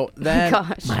 So then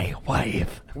gosh. My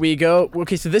wife. we go.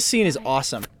 Okay, so this scene is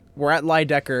awesome. We're at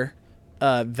Lydecker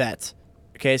vet.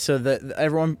 Okay, so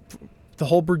everyone, the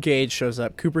whole brigade shows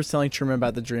up. Cooper's telling Truman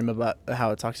about the dream about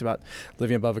how it talks about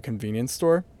living above a convenience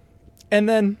store, and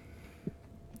then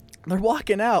they're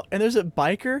walking out, and there's a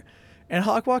biker. And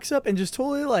Hawk walks up and just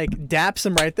totally like daps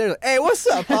him right there. Like, hey, what's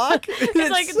up, Hawk? It's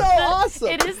like so awesome.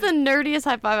 It is the nerdiest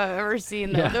high five I've ever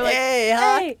seen. Though. Yeah. They're like, hey,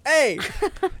 Hawk, hey.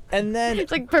 hey. And then It's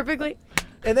like perfectly.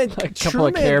 like A couple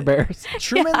of Care Bears.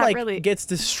 Truman Yeah, like really. gets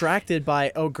distracted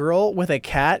by a girl with a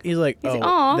cat. He's like, He's like, oh,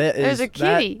 "Aw, that there's is a that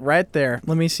kitty." right there.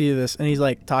 Let me see this. And he's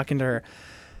like talking to her.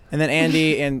 And then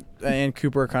Andy and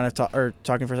Cooper are kind of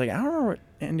talking for a second. I don't remember what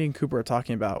Andy and Cooper are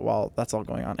talking about while that's all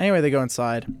going on. Anyway, they go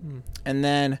inside. And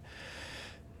then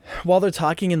while they're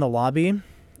talking in the lobby,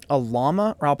 a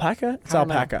llama or alpaca? It's I don't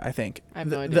know. alpaca, I think. I have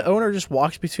no The idea. owner just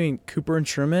walks between Cooper and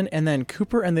Truman, and then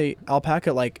Cooper and the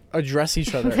alpaca like address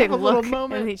each other. They a little look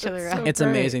moment. at each other. That's so out. It's great.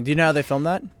 amazing. Do you know how they filmed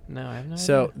that? No, I have no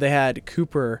So idea. they had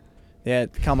Cooper, they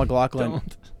had Kyle MacLachlan.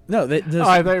 Don't. No, Oh, I thought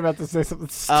you were about to say something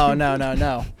stupid. oh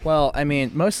no. Well, I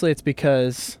mean, mostly it's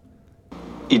because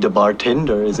He's a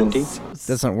bartender, isn't he? it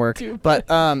doesn't work. Stupid. But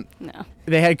No.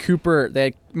 they had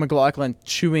MacLachlan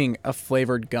chewing a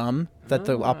flavored gum that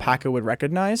the alpaca would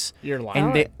recognize. You're lying.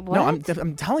 And they What? no,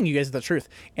 I'm telling you guys the truth.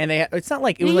 And it's not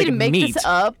like it You was need like to make meat. this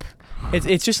up.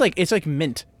 It's just like it's like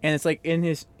mint, and it's like in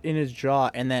his jaw,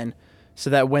 and then so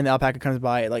that when the alpaca comes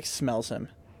by, it like smells him,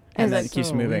 and Is then that it keeps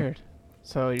So moving. weird.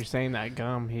 So you're saying that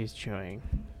gum he's chewing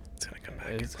It's gonna come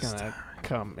back. is gonna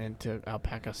come into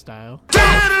alpaca style?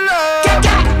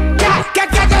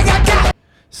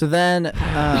 So then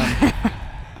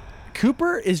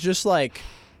Cooper is just like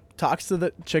talks to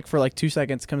the chick for like 2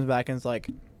 seconds, comes back and is like,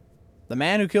 the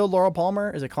man who killed Laurel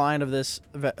Palmer is a client of this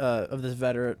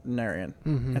veterinarian.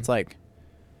 Mhm. It's like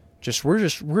we're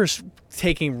just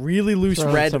taking really loose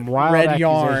Throwing red some wild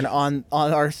yarn accusations.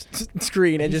 on our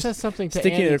screen and He just says something to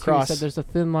sticking it Andy, too. across. He said there's a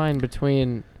thin line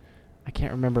between. I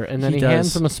can't remember. And then He he hands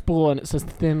does. him a spool, and it says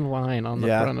thin line on the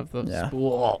Yeah. front of the Yeah.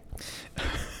 spool.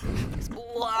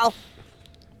 Wow.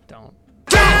 Don't.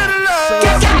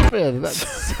 So stupid.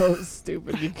 That's so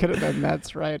stupid. You could have done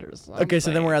that's right or something. Okay,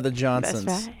 so then we're at the That's Johnsons.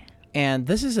 right. And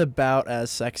this is about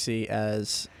as sexy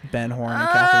as Ben Horn and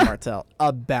Catherine Martell.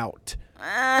 About.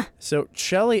 So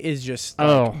Shelley is just like,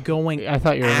 Oh, going I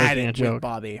thought you were at making a it joke. with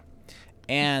Bobby.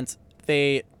 And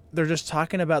they're just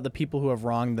talking about the people who have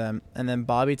wronged them. And then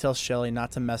Bobby tells Shelley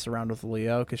not to mess around with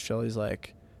Leo because Shelley's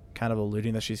like kind of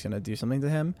alluding that she's going to do something to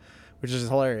him, which is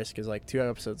hilarious because like 2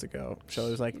 episodes ago,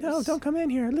 Shelley was like, no, don't come in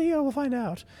here. Leo will find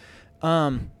out.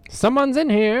 Someone's in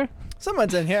here.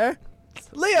 Someone's in here.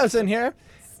 Leo's in here.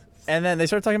 And then they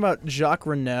start talking about Jacques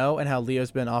Renault and how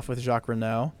Leo's been off with Jacques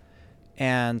Renault.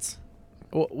 And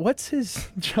what's his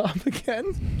job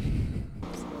again?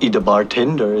 He's a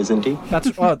bartender, isn't he? That's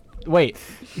wait.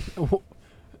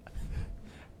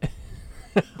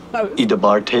 He's a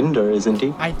bartender, isn't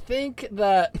he? I think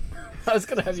that I was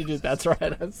gonna have you do that's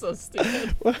right. I'm so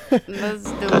stupid.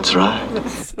 That's right.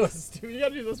 So stupid. You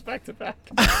gotta do this back to back.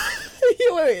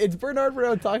 Wait, it's Bernard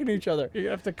Renault talking to each other. You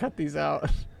have to cut these out.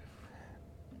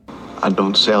 I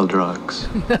don't sell drugs.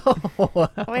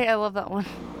 Wait, I love that one.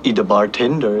 He's a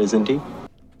bartender, isn't he?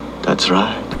 That's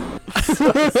right.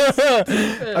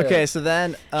 Okay, so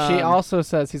then She also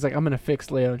says he's like, I'm gonna fix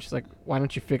Leo, and she's like, why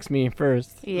don't you fix me first?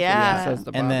 That's what he Yeah. says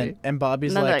to and Bobby.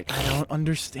 Bobby's And then like, they're I don't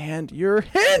understand your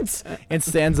hints, and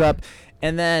stands up,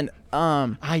 and then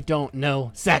I don't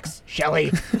know sex,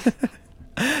 Shelley.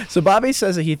 So Bobby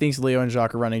says that he thinks Leo and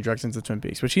Jacques are running drugs into Twin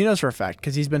Peaks, which he knows for a fact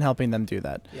because he's been helping them do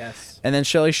that. Yes. And then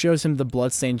Shelley shows him the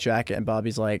bloodstained jacket, and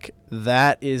Bobby's like,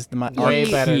 "That is Way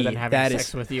our better key. than having That sex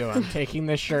is with you. I'm taking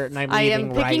this shirt and I'm I leaving am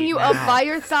picking right you now. up by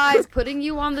your thighs, putting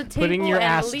you on the table, Putting your and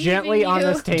ass leaving gently on you.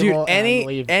 this table. Dude, and I'm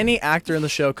leaving. any actor in the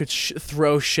show could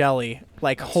throw Shelley,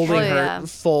 like holding true. her Yeah.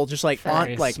 full, just like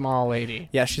Very on, like small lady.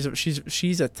 yeah, she's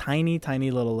a tiny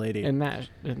little lady. And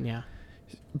yeah.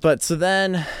 But so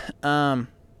then,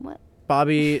 What?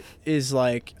 Bobby is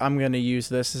like, I'm gonna use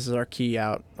this. This is our key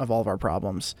out of all of our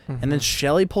problems. And then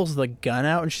Shelley pulls the gun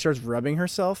out and she starts rubbing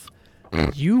herself.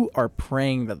 You are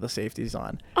praying that the safety's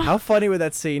on. How funny would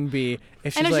that scene be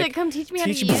if she's And if like, she's like, come teach me how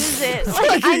to teach me- use it.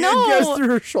 Like, I It know. goes through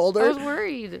her I shoulder. was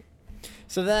worried.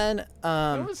 So then,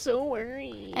 I was so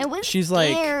worried. I was she's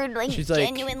like,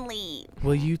 genuinely.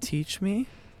 will you teach me?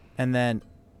 And then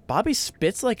Bobby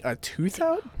spits like a tooth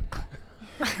out.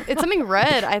 It's something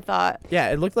red, I thought. Yeah,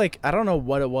 it looked like, I don't know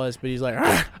what it was, but he's like,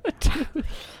 how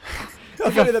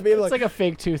funny that'd be, It's like a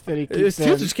fake tooth that he his keeps tooth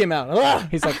in. just came out. Ah!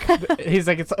 He's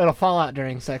like, it'll fall out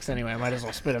during sex anyway. I might as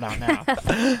well spit it out now.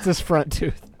 It's his front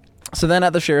tooth. So then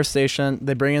at the sheriff's station,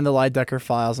 they bring in the Lydecker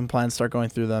files and plans start going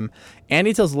through them.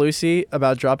 Andy tells Lucy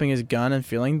about dropping his gun and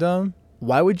feeling dumb.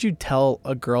 Why would you tell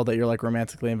a girl that you're like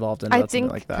romantically involved in I about something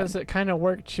think like that? Because it kind of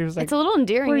worked. She was like, It's a little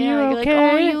endearing. "Were yeah. you You're like, oh,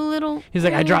 okay?" you little. he's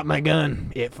like, I dropped my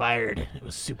gun. It fired. It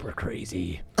was super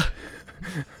crazy.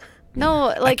 No,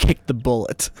 I like, kicked the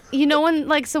bullet. you know when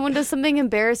like someone does something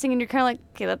embarrassing and you're kind of like,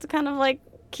 okay, that's kind of like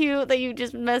cute that you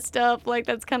just messed up. Like,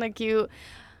 that's kind of cute.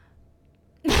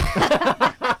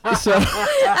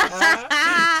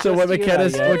 So what cute,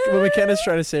 McKenna's I guess. what McKenna's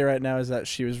trying to say right now is that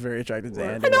she was very attracted to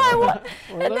Andy. No, I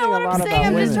We're know learning what a I'm lot saying.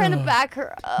 I'm about just trying to women. back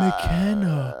her up.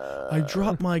 McKenna, I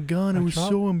dropped my gun. It was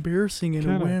so embarrassing and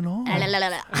it went off.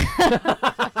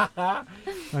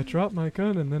 I dropped my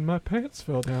gun and then my pants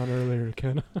fell down earlier,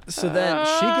 Ken. So then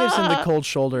she gives him the cold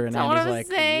shoulder, and That's not what Andy's I like,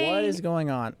 was saying. "What is going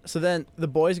on?" So then the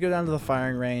boys go down to the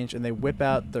firing range and they whip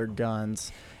out their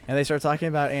guns, and they start talking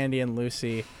about Andy and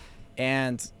Lucy,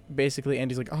 and basically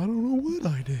Andy's like, "I don't know what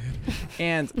I did,"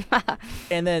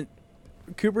 and then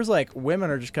Cooper's like, "Women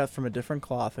are just cut from a different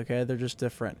cloth, okay? They're just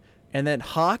different." And then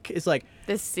Hawk is like,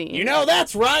 This scene. "You know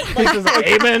that's right." He's just like,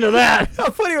 amen to that. How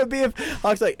funny it would be if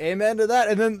Hawk's like, "Amen to that,"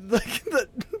 and then like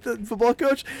the football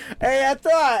coach, "Hey, I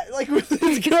thought like with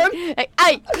his gun,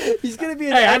 Hey, he's gonna be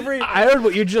in Hey, every." I heard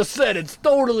what you just said. It's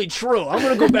totally true. I'm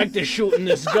gonna go back to shooting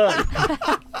this gun.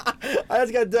 I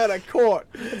just got done at court.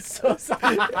 So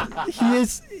he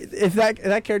is. If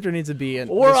that character needs to be in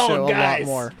We're this all show guys. a lot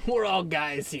more. We're all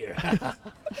guys here.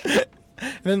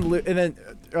 And then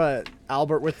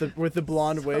Albert with the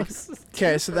blonde wig.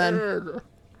 Okay, so then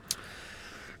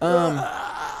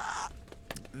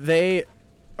they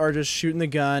are just shooting the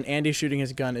gun. Andy shooting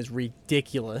his gun is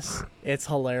ridiculous. It's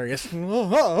hilarious. It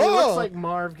looks like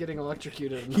Marv getting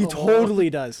electrocuted. He totally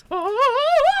does. Ah!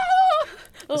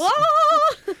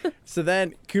 So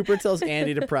then Cooper tells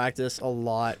Andy to practice a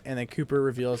lot, and then Cooper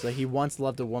reveals that he once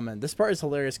loved a woman. This part is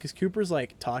hilarious because Cooper's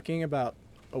like talking about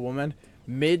a woman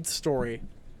mid-story,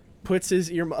 puts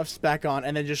his earmuffs back on,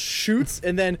 and then just shoots,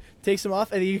 and then takes them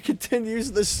off, and he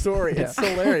continues the story. It's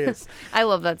hilarious. I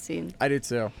love that scene. I do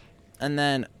too. And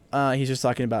then he's just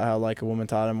talking about how like a woman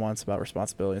taught him once about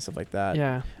responsibility and stuff like that.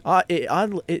 Yeah.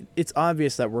 It's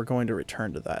obvious that we're going to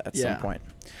return to that at Yeah. some point.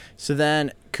 So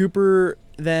then Cooper,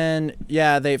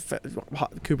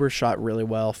 Cooper shot really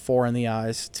well, 4 in the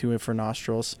eyes, 2 for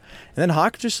nostrils, and then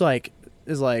Hawk just like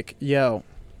is like, "Yo,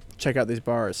 check out these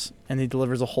bars," and he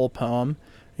delivers a whole poem.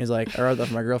 He's like, "I wrote that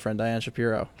for my girlfriend Diane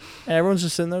Shapiro," and everyone's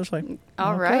just sitting there, just like,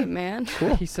 All okay. right, man.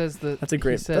 Cool. He says that. That's a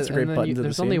great- he says- that's a great and then button to the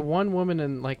There's only scene. one woman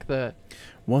in like the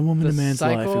One woman in a the man's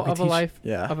life. cycle who can of a teach- life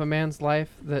Yeah. of a man's life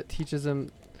that teaches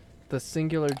him the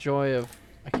singular joy of.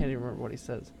 I can't even remember what he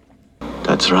says.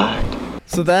 That's right.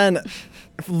 So then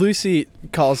Lucy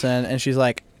calls in and she's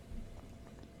like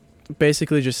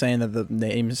basically just saying that the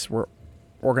names were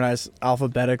organized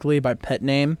alphabetically by pet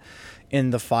name in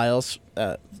the files.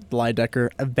 Lydecker,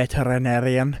 a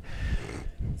veterinarian.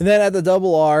 And then at the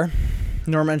double R,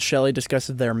 Norma and Shelley discuss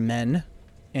their men,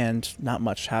 and not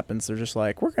much happens. They're just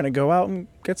like, "We're going to go out and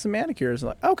get some manicures." I'm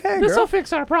like, "Okay, This will girl."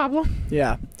 fix our problem.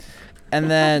 Yeah. And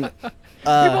then we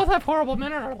both have horrible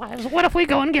men in our lives. What if we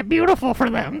go and get beautiful for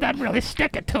them? That'd really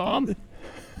stick it to them.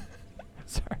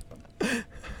 Sorry.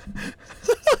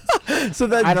 so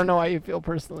then I don't know why you feel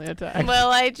personally attacked. Well,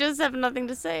 I just have nothing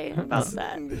to say about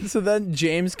that. So then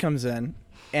James comes in,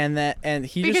 and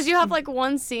he Because just, you have like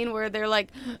one scene where they're like,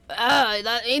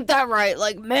 that ain't that right?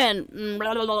 Like, men.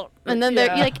 Blah, blah, blah. And then you're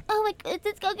like, oh my god,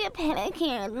 let's go get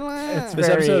pedicure. This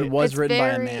episode was It's written by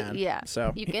a very- man. Yeah,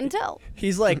 So you can tell.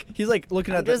 he's like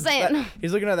looking at just saying.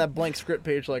 he's looking at that blank script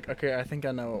page like, okay, I think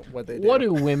I know what they do. What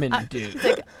do women do?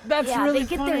 That's Yeah, really they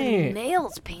get funny. their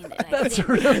nails painted. I That's think.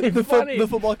 really funny. the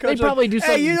football coach? They probably do Hey,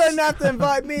 something. you didn't have to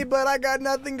invite me, but I got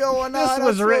nothing going on. This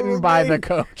was written by the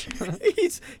coach.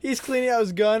 he's cleaning out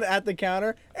his gun at the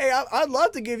counter. Hey, I'd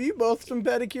love to give you both some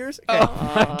pedicures. Okay.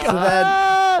 Oh my So then,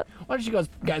 Why don't you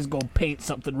guys go paint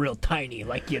something real tiny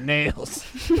like your nails?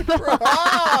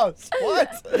 gross.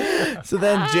 What? So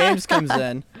then James comes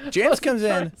in. James comes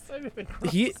in.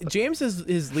 James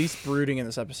is least brooding in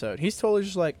this episode. He's totally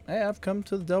just like, hey, I've come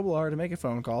to the Double R to make a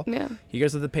phone call. Yeah. He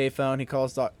goes to the payphone. He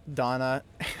calls Donna.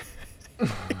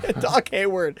 Doc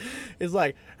Hayward is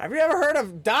like, have you ever heard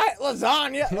of diet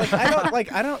lasagna?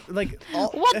 I don't.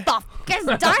 What the f is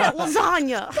diet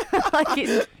lasagna?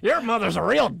 Like, Your mother's a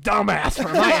real dumbass for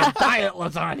my diet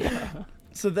lasagna.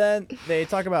 So then they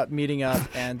talk about meeting up,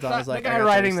 and Donna's like, the I guy gotta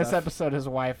writing tell you this stuff. episode, his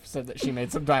wife said that she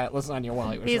made some diet lasagna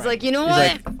while he was he's writing. like, you know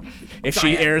He's what? like, if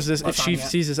she Diet airs this, if she lasagna.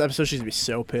 sees this episode, she's gonna be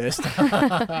so pissed.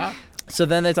 So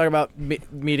then they talk about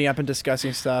meeting up and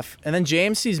discussing stuff, and then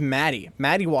James sees Maddie.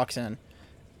 Maddie walks in,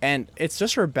 and it's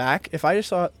just her back. If I just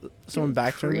saw someone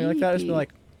back to me like that, I'd just be Creepy.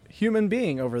 like, human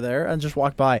being over there, and just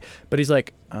walk by. But he's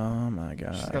like, oh my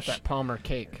gosh. She's got that Palmer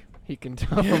cake. He can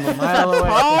tell from a mile away.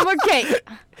 Palmer cake.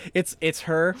 It's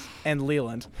her and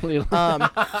Leland. Leland.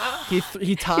 He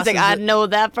tosses. He's like, I it- know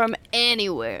that from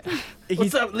anywhere.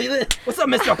 What's up, Leland? What's up,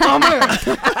 Mr. Palmer?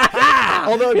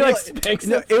 Although he it'd be like spanks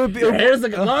no, him. it would be Your hair's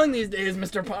looking long these days,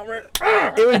 Mr. Palmer.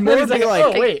 it would more He's be like,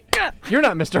 oh wait, you're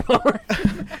not Mr. Palmer.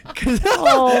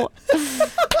 Oh.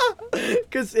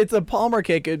 because it's a Palmer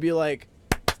cake. It'd be like.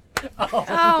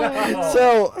 Oh.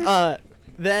 So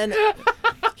then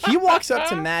he walks up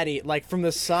to Maddie like from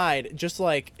the side, just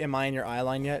like, am I in your eye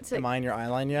line yet? Am I in your eye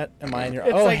line yet? Am I in your?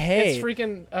 It's Oh like, hey. It's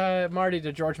freaking Marty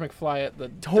to George McFly at the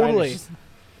Totally. diners.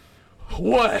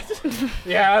 What?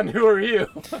 Yeah, and who are you?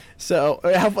 So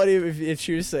how funny if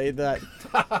she would say that.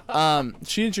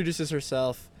 She introduces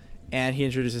herself, and he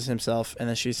introduces himself, and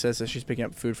then she says that she's picking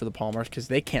up food for the Palmers because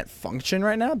they can't function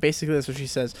right now. Basically, that's what she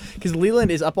says. Because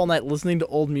Leland is up all night listening to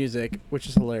old music, which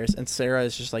is hilarious, and Sarah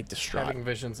is just like distraught. Having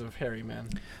visions of hairy men.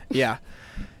 Yeah.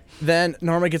 Then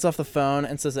Norma gets off the phone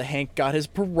and says that Hank got his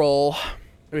parole.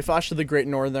 We flash to the Great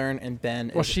Northern, and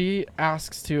Ben. Well, is, she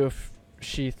asks too if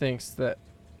she thinks that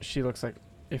she looks like.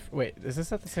 Wait, is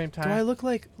this at the same time? do I look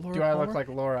like Laura? Do I look Palmer? like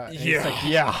Laura? And he's like,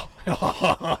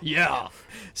 yeah. Yeah.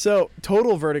 So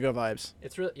total Vertigo vibes.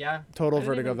 It's really Total I didn't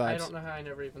Vertigo even- I vibes. don't know how I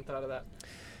never even thought of that.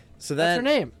 So That's then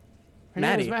her name. Her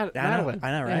Maddie. name is I know, Madeline.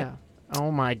 I know, right? Yeah.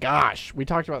 Oh my gosh, we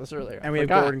talked about this earlier. and we have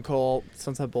Gordon Cole,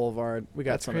 Sunset Boulevard. We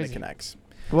got That's so many crazy. connects.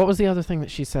 What was the other thing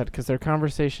that she said? Because their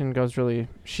conversation goes really.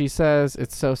 She says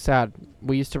it's so sad.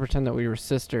 We used to pretend that we were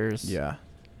sisters. Yeah.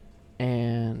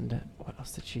 And what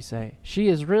else did she say? She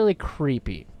is really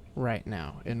creepy right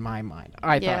now in my mind.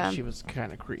 I Yeah. thought she was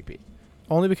kind of creepy.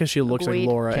 Only because she looks like Agreed.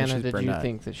 Laura and Kenna, she's did brunette. you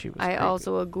think that she was? I creepy?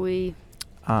 also agree.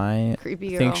 I Creepy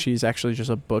girl. think she's actually just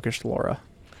a bookish Laura.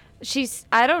 She's.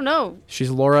 I don't know.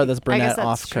 She's Laura that's I brunette guess that's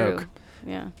off true. coke.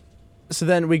 Yeah. So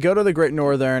then we go to the Great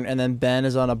Northern, and then Ben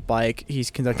is on a bike.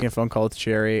 He's conducting a phone call with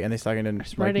Jerry, and he's talking to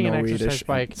She's like riding an Norwegish exercise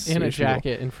bike and in a Swedish people.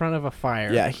 jacket in front of a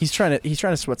fire. Yeah, he's trying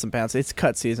to sweat some pants. It's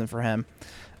cut season for him.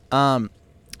 That,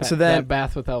 So then that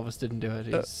bath with Elvis didn't do it.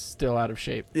 He's still out of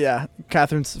shape. yeah,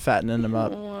 Catherine's fattening him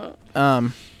up.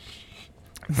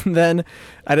 Then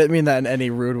I didn't mean that in any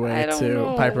rude way I don't to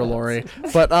know. Piper Laurie,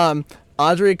 but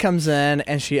Audrey comes in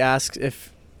and she asks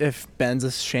if Ben's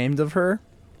ashamed of her,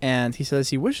 and he says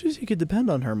he wishes he could depend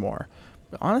on her more.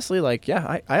 But honestly, like,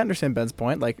 yeah, I understand Ben's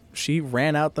point. Like, she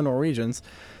ran out the Norwegians,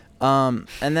 and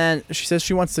then she says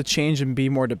she wants to change and be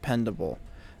more dependable,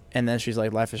 and then she's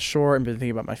like, life is short and been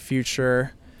thinking about my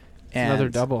future. It's And another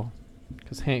double,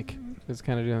 because Hank is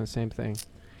kind of doing the same thing.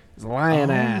 He's lying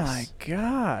Oh ass. my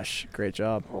gosh, great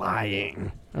job.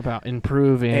 Lying about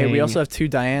improving. Hey, we also have two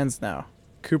Dianes now.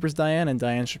 Cooper's Diane and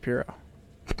Diane Shapiro.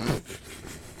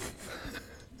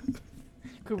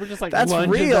 Cooper just like That's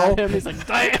lunges real. at him. He's like,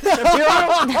 Diane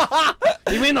Shapiro?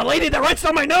 You mean the lady that writes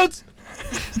all my notes?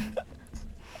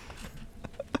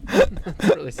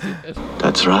 That's really stupid.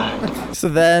 That's right. So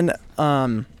then,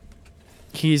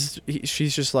 she's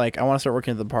just like, I want to start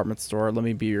working at the department store. Let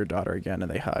me be your daughter again, and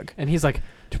they hug. And he's like,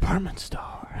 department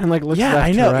store, and like looks Yeah, left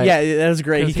I to know. right. Yeah, that was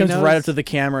great. He 'Cause he comes right up knows- to the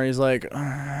camera. He's like,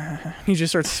 he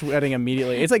just starts sweating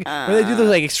immediately. It's like when they do those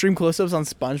like extreme close-ups on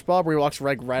SpongeBob, where he walks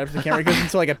like right up to the camera. He goes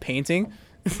into like a painting,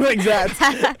 like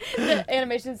that. The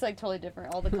animation's like totally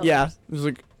different. All the colors. Yeah, it was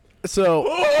like so.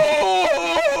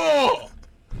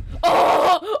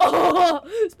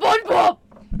 SpongeBob.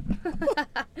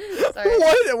 Sorry.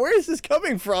 What? Where is this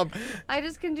coming from? I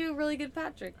just can do really good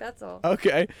Patrick. That's all.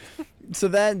 Okay. So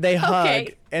then they hug,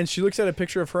 Okay. and she looks at a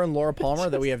picture of her and Laura Palmer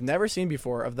that we have never seen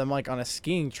before, of them like on a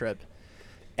skiing trip.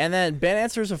 And then Ben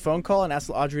answers a phone call and asks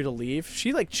Audrey to leave.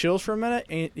 She like chills for a minute,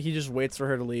 and he just waits for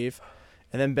her to leave.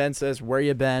 And then Ben says, "Where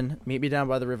you been? Meet me down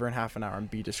by the river in half an hour and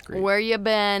be discreet." Where you And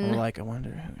been? we're like, I wonder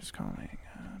who's calling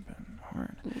Ben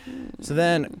Horn. So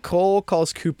then Cole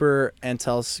calls Cooper and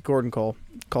tells Gordon Cole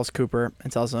calls Cooper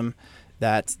and tells him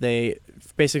that they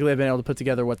basically have been able to put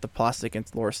together what the plastic in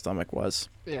Laura's stomach was.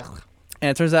 Ugh. And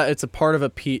it turns out it's a part of a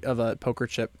poker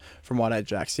chip from Wide-Eyed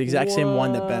Jack's, the exact same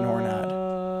one that Ben Horn had.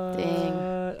 Dang.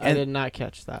 I And- did not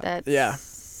catch that. That's Yeah.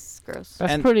 gross.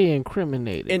 That's and- pretty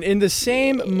incriminating. And in the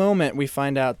same moment, we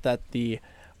find out that the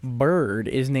bird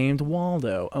is named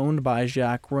Waldo, owned by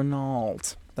Jacques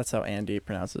Renault. That's how Andy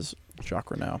pronounces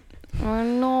Jacques Renault. Oh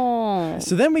no.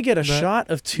 So then we get a That shot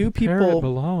of two Parrot people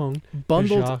belonged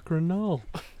bundled. to Jacques Renault.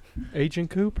 Agent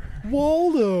Cooper.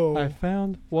 Waldo. I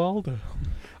found Waldo.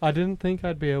 I didn't think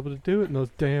I'd be able to do it in those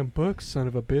damn books, son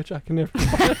of a bitch. I can never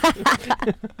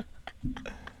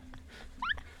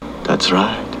That's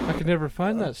right. I could never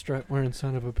find that strap wearing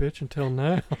son of a bitch until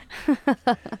now.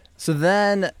 So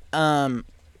then,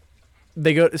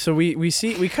 they go. So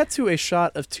we cut to a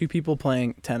shot of two people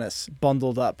playing tennis,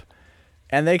 bundled up,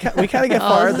 and we kind of get Oh,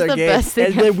 far this in is their the game, best thing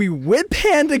and then we whip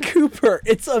hand to Cooper.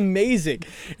 It's amazing.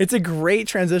 It's a great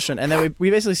transition, and then we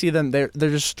basically see them. They're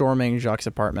just storming Jacques'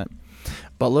 apartment,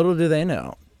 but little do they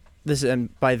know. This,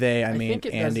 and by they I mean think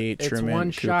it Andy, does, Truman, it's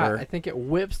one Cooper. shot. I think it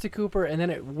whips to Cooper and then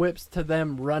it whips to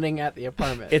them running at the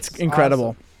apartment. It's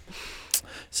incredible.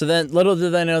 So then, little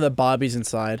did they know that Bobby's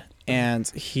inside, and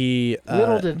he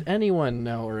Little did anyone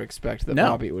know or expect that no.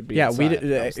 Bobby would be Yeah, we inside.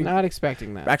 did- I was not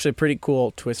expecting that. actually a pretty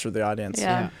cool twist for the audience.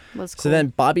 Yeah. Was cool. So then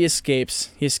Bobby escapes.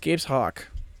 He escapes Hawk.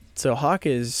 So Hawk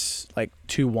is like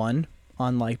 2-1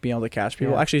 on like being able to catch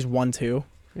people. Yeah. Actually, he's 1-2.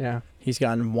 Yeah. He's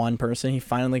gotten one person. He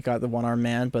finally got the one-armed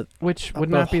man. But Which would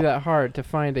not be that hard to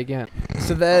find again.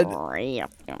 so then Thought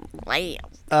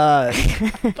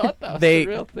that was they the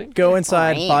real thing. go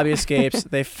inside. Bobby escapes.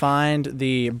 They find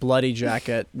the bloody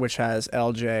jacket, which has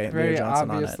LJ Very Leo Johnson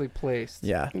on it. obviously placed.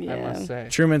 Yeah. I must say.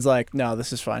 Truman's like, no,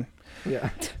 this is fine. Yeah.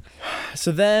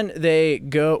 So then they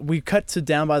go. We cut to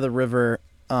down by the river.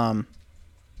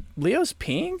 Leo's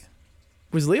peeing.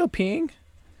 Was Leo peeing?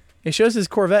 It shows his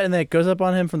Corvette, and then it goes up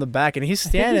on him from the back, and he's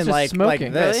standing he's just like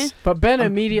smoking. this. Really? But Ben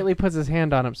immediately puts his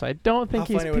hand on him, so I don't think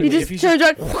How he's funny would it he be peeing. if just he's turns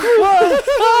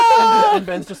out. And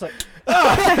Ben's just like,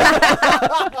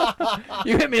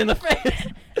 you hit me in the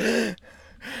face.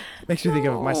 Makes me think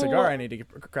of my cigar I need to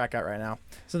crack out right now.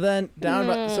 So then down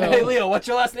by so Hey, Leo, what's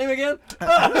your last name again?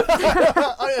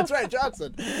 oh yeah, that's right,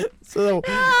 Johnson. So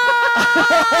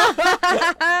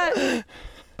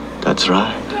That's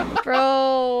right.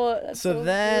 Bro. That's so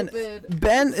then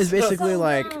Ben is basically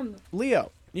like,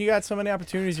 Leo, you got so many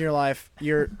opportunities in your life.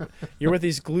 You're with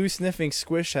these glue sniffing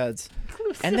squish heads.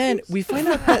 And then we find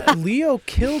out that Leo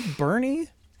killed Bernie.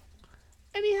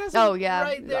 And he has Oh, him yeah.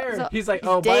 right there. So he's like, he's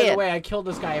oh, by the dead. way, I killed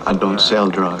this guy. I don't sell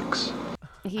drugs.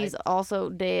 He's also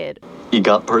dead. You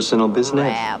got personal business?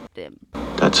 Wrapped him.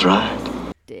 That's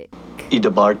right. Dick. He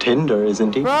the bartender,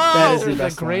 isn't he? That is Those are the the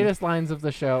best greatest lines of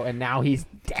the show, and now he's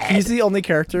dead. He's the only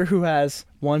character who has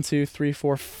 1, 2, 3,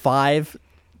 4, 5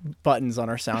 buttons on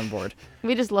our soundboard.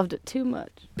 We just loved it too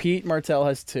much. Pete Martell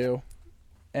has 2,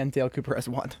 and Dale Cooper has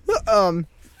 1.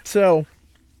 So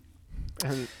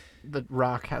And The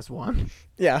Rock has one.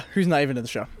 yeah, who's not even in the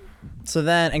show. So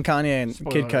then, and Kanye and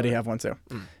Spoiler Kid Cudi alert. have one too.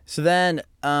 So then,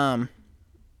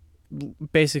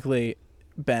 basically,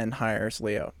 Ben hires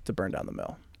Leo to burn down the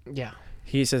mill. Yeah.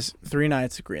 He says 3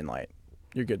 nights, green light.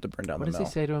 You're good to burn down What the does mill.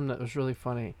 he say to him that was really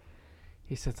funny?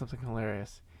 He said something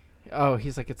hilarious. Oh,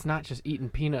 he's like, it's not just eating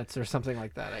peanuts or something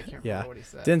like that. I can't Yeah. remember what he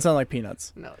said. Didn't sound like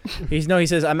peanuts. No. He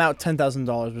says I'm out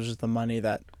 $10,000, which is the money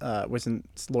that was in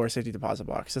Laura's safety deposit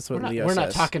box. That's what Leo we're says.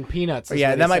 not talking peanuts. Or is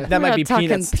yeah, what that he might said. that We're might be not talking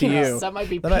peanuts to peanuts. you. That might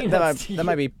be That might, peanuts to that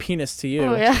might you. be penis to you.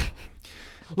 Oh yeah.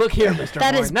 Look here, Mr.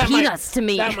 That Horn. is might- peanuts to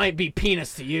me. That might be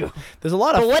penis to you. There's a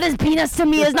lot But of what is peanuts to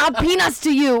me is not peanuts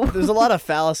to you. there's a lot of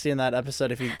fallacy in that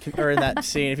episode or in that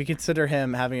scene if you consider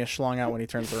him having a schlong out when he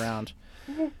turns around.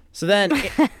 So then,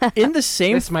 in the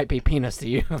same This might be penis to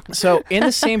you. so in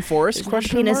the same forest It's not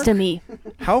question penis mark, to me.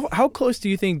 how close do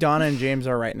you think Donna and James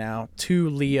are right now to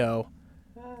Leo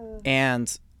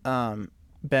and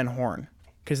Ben Horn?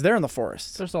 Because they're in the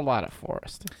forest. There's a lot of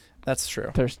forest. That's true.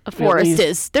 There's A at forest least-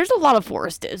 is. There's a lot of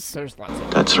forest is. There's lots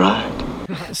of. That's right.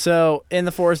 So in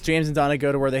the forest, James and Donna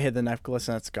go to where they hid the necklace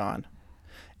and it's gone.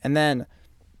 And then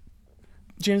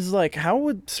James is like, how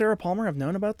would Sarah Palmer have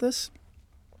known about this?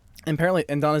 And apparently,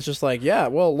 and Donna's just like, yeah,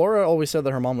 well, Laura always said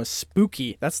that her mom was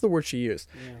spooky. That's the word she used.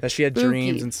 Yeah. That she had Spooky.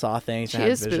 dreams and saw things and She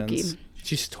had is visions. spooky.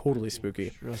 She's totally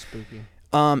spooky. Real spooky.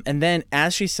 And then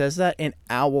as she says that, an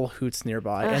owl hoots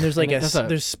nearby, and there's like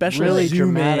there's special really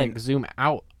zoom dramatic in zoom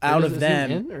out of Is it them,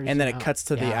 zoom in or and then zoom it out? cuts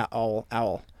to the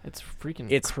owl. It's freaking.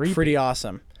 It's creepy. pretty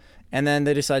awesome. And then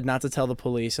they decide not to tell the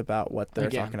police about what they're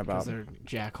Again, talking about. 'cause they're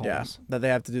jackholes. Yeah, that they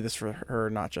have to do this for her,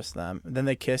 not just them. Then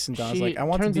they kiss, and Donna's like, "I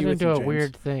want to turns be it with into you, a James."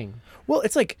 weird thing. Well,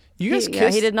 it's like you guys Yeah,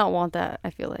 kissed he did not want that. I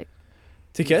feel like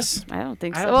to kiss. I don't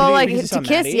think I so. don't Well, think like he to saw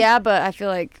kiss, Maddie. yeah, but I feel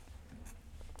like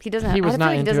he doesn't. He was I feel not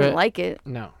like he into doesn't it. like it.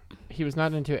 No, he was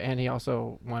not into it, and he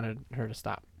also wanted her to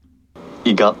stop.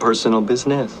 You got personal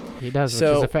business. He does, which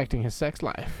So- is affecting his sex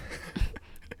life.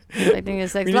 I think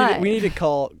it's sex We life. need to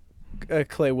call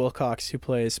Clay Wilcox, who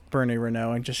plays Bernie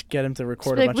Renault, and just get him to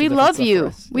record a Like, bunch we of different love stuff you. for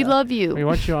us. We Yeah. love you. We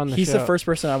want you on the He's show. the first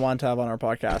person I want to have on our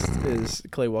podcast is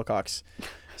Clay Wilcox.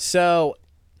 So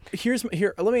here.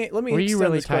 Let me Were you extend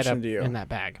really this tied question up to you. in that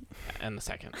bag in the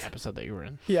second episode that you were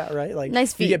in? Yeah, right. Like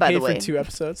Nice you feet, get by paid the way. for 2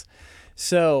 episodes.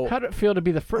 So How did it feel to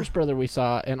be the first brother we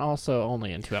saw, and also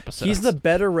only in 2 episodes? he's the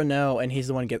better Renault, and he's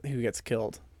the one who gets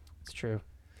killed. It's true.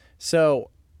 So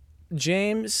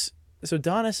James. So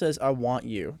Donna says, "I want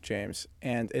you, James,"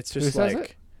 and it's just Who says like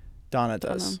it? Donna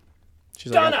does. Donna.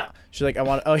 She's like, she's like, "I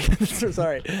want." Oh, yeah,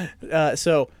 sorry.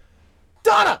 So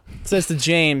Donna says to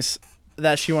James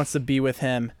that she wants to be with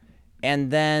him, and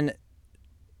then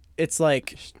it's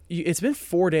like it's been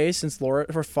 4 days since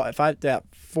Laura, for 5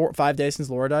 days since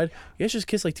Laura died. You guys just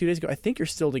kissed like 2 days ago. I think you're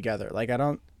still together. Like I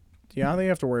don't think you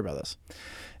have to worry about this.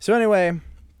 So anyway,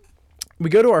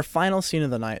 we go to our final scene of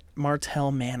the night,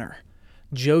 Martell Manor.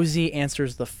 Josie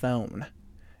answers the phone,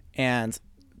 and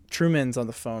Truman's on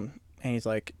the phone, and he's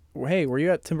like, "Hey, were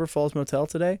you at Timber Falls Motel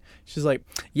today?" She's like,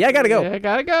 "Yeah, I gotta go." Yeah,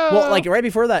 gotta go. Well, like right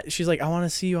before that, she's like, "I want to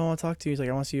see you. I want to talk to you." He's like,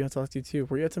 "I want to see you. I want to talk to you too."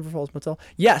 Were you at Timber Falls Motel?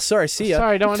 Yeah, sorry, see ya.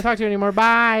 Sorry, don't want to talk to you anymore.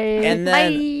 Bye. And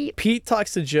then Bye. Pete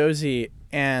talks to Josie,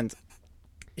 and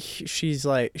she's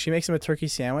like, she makes him a turkey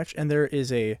sandwich, and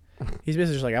he's basically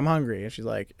just like, "I'm hungry," and she's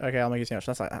like, "Okay, I'll make you a sandwich."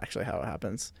 That's not actually how it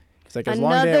happens. He's like, "It's a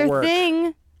long day at Another work."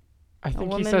 thing. I think he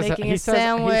woman says making he a says, he's-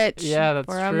 sandwich Yeah, that's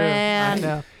for true. a man. I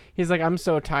know. He's like, I'm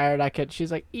so tired.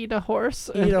 She's like, eat a horse.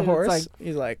 Eat a It's horse. like,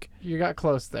 He's like, you got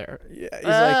close there. yeah, he's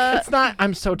like, It's not.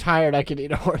 I'm so tired. I could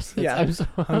eat a horse. It's, Yeah, I'm so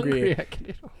hungry. hungry. I could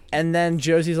eat a horse. and then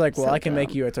Josie's like, "Well, So I can make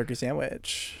dumb. you a turkey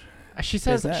sandwich." She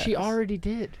says that she Business. already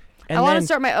did. And I want then to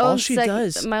start my all own she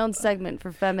does, my own segment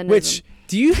for feminism. which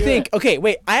do you think? Okay,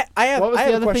 wait. I have. What was I the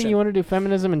have a other question. thing you want to do?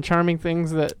 Feminism and charming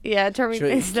things that charming Sure,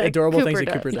 things that adorable Cooper things that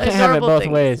does. Cooper you does. can't have it Adorable both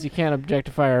things. ways. You can't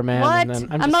objectify a man. What? And then,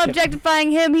 I'm just not kidding.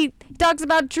 objectifying him. He talks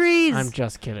about trees. I'm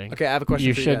just kidding. Okay, I have a question.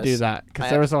 You for should guys. do that because I-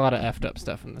 there was a lot of effed up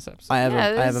stuff in this episode. I have Yeah,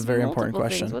 a there's very important multiple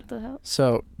things. question. What the hell?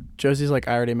 So Josie's like,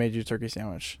 "I already made you a turkey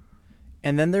sandwich,"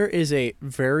 and then there is a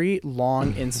very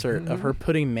long insert of her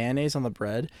putting mayonnaise on the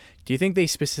bread. Do you think they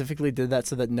specifically did that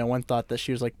so that no one thought that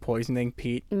she was like poisoning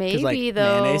Pete? 'Cause, Maybe, like,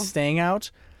 though. mayonnaise staying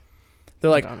out. They're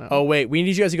like, don't know. "Oh wait, we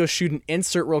need you guys to go shoot an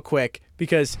insert real quick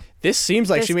because this seems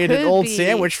like she This made an could old be-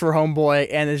 sandwich for homeboy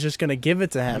and is just gonna give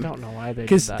it to I him." don't know why they did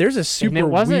Because that. there's a And super it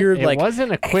wasn't, weird it like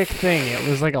wasn't a quick thing. It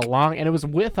was like a long, and it was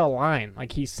with a line.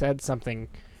 Like he said something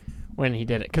when he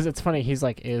did it. Because it's funny. He's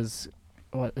like,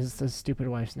 what is this stupid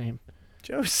wife's name?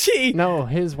 Josie. No,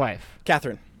 his wife.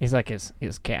 Catherine. He's like, is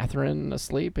Catherine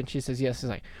asleep? And she says yes.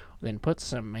 He's like, then put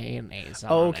some mayonnaise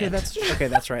on Oh, okay, it. that's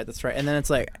right. That's right. And then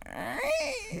it's like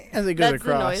as it goes That's the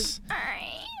across. noise.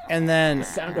 And then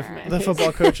sound of mayonnaise. the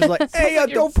football coach is like, "Hey, Like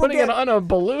you're don't putting forget." it on a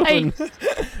balloon.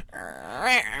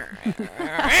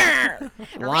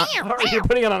 Or you're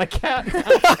putting it on a cat.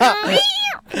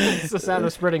 It's the sound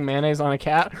of spreading mayonnaise on a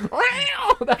cat.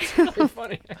 That's really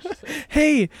funny.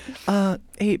 Hey,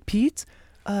 Pete,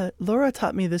 Laura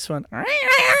taught me this one.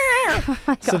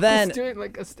 So then He's doing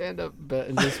like a stand-up bit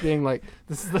and just being like,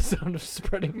 "This is the sound of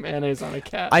spreading mayonnaise on a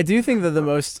cat." I do think that the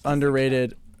most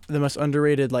underrated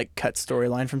like cut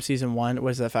storyline from season 1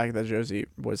 was the fact that Josie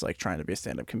was like trying to be a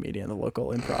stand-up comedian in the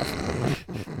local improv.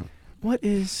 What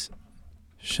is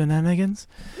shenanigans?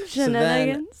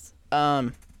 Shenanigans.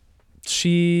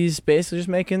 She's basically just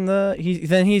making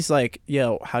he's like,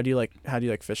 "Yo, how do you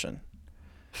like fishing?"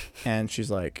 And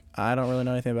she's like, "I don't really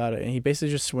know anything about it." And he basically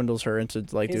just swindles her into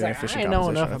like He's doing like, a fishing I know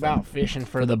competition. enough about fishing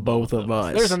for the both of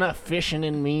us. There's enough fishing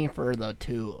in me for the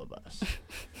two of us.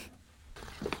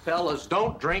 Fellas,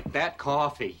 don't drink that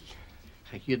coffee.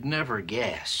 You'd never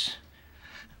guess.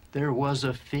 There was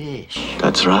a fish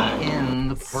That's right. in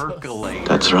the percolator.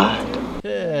 That's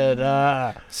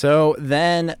right. So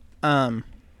then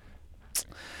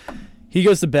he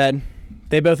goes to bed.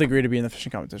 They both agree to be in the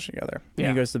fishing competition together. Yeah.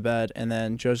 He goes to bed, and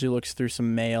then Josie looks through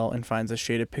some mail and finds a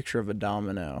shaded picture of a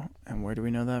domino. And where do we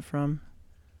know that from?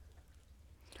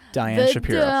 Diane The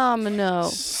Shapiro. domino.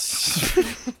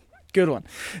 Good one.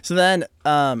 So then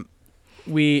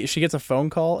she gets a phone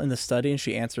call in the study, and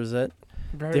she answers it.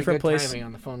 Very Different good place. timing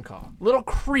on the phone call. Little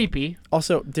creepy.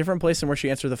 Also, different place than where she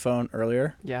answered the phone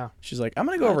earlier. Yeah. She's like, I'm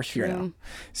going to go over here now.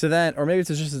 So then, or maybe it's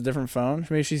just a different phone.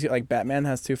 Maybe she's like, Batman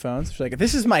has 2 phones. She's like,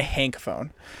 this is my Hank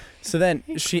phone. So then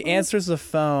she answers the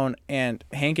phone, and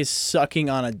Hank is sucking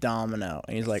on a domino.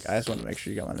 And he's like, I just want to make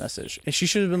sure you got my message. And she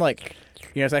should have been like,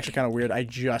 it's actually kind of weird. I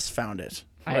just found it.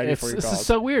 Right before you This called. is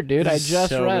so weird, dude. I This is just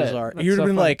so read bizarre. it. You would have That's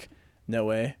been so funny. like, no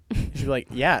way. She'd be like,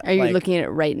 yeah. Are you like, looking at it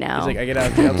right now? He's like, I get out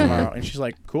of jail tomorrow. And she's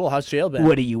like, cool, how's jail been?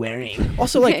 What are you wearing?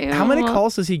 Also, like, how many Ew.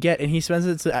 calls does he get? And he spends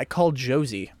it to call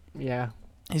Josie. Yeah.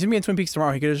 He's going to be in Twin Peaks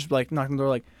tomorrow. He could have just, like, knocked on the door,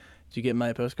 like, did you get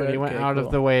my postcard? But he went Okay, out cool.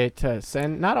 of the way to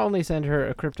not only send her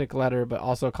a cryptic letter, but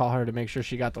also call her to make sure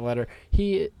she got the letter.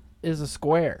 He is a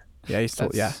square. Yeah, he's still,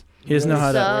 yeah. That's He doesn't know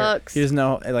how to, Sucks. he doesn't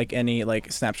know, like, any, like,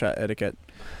 Snapchat etiquette.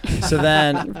 So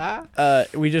then,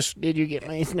 we just, Did you get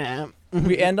my snap?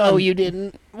 we end on. Oh, you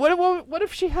didn't? What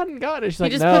if she hadn't got it? She's He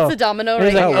like, just no. puts the domino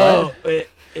He's right like, now. Oh,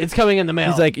 it's coming in the mail.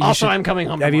 He's like, you also, should- I'm coming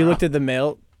home Have you tomorrow. looked at the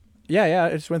mail? Yeah, I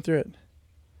just went through it.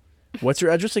 What's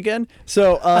your address again?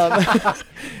 So,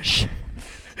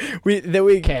 we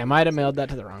Okay, I might have mailed that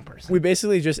to the wrong person. we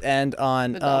basically just end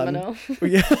on The domino.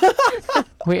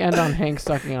 We end on Hank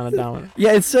sucking on a domino.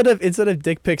 Yeah, instead of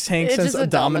dick pics, Hank It's sends just a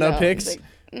domino pics. It's like,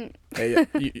 Hey,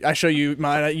 I show you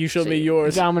mine. You show me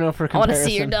yours. Domino for I want comparison. to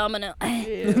see your domino.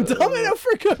 Domino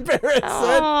for comparison.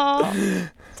 Aw,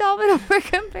 domino for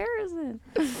comparison.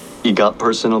 You got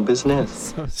personal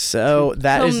business. So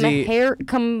that is the.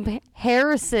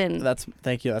 Comparison.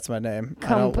 Thank you. That's my name. I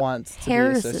don't want to be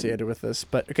Comparison. associated with this,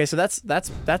 but okay. So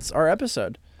that's our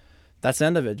episode. That's the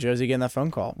end of it. Josie getting that phone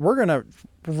call. We're gonna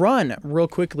run real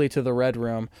quickly to the Red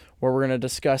Room, where we're gonna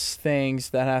discuss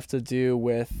things that have to do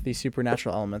with the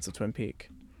supernatural elements of Twin Peaks.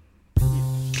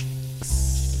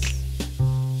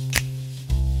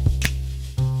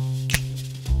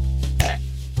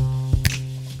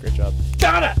 Great job.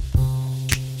 Donna!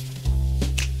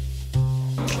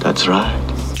 That's right.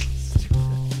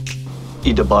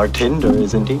 He the bartender,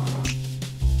 isn't he?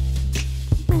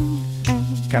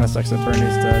 Kind of sucks that Bernie's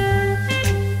dead.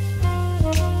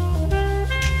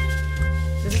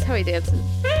 This is how he dances.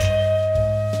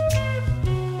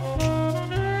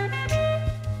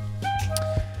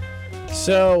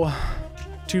 So,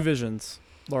 2 visions.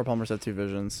 Laura Palmer said 2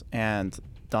 visions, and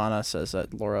Donna says that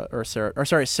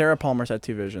Sarah Palmer said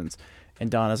 2 visions, and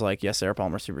Donna's like, yes, Sarah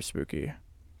Palmer's super spooky.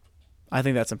 I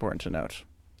think that's important to note.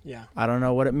 Yeah. I don't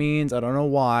know what it means. I don't know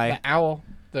why. The owl.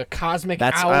 The cosmic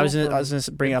That's owl. I was gonna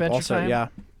bring up Adventure also. Time? Yeah,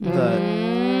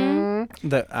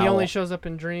 the owl. He only shows up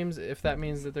in dreams if that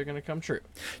means that they're gonna come true.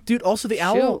 Dude. Also, the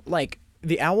owl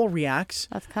the owl reacts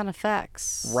That's kind of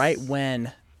facts. right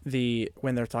when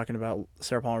they're talking about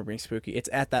Sarah Palmer being spooky. It's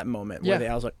at that moment where Yeah. the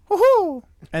owl's like, woohoo,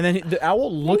 and then the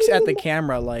owl looks at the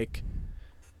camera like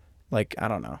I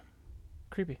don't know.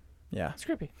 Creepy. Yeah. It's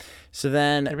creepy. So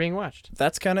then They're being watched.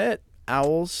 that's kind of it.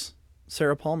 Owls,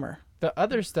 Sarah Palmer. The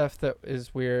other stuff that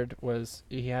is weird was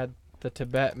he had the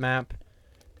Tibet map.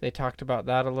 They talked about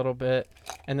that a little bit.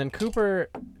 And then Cooper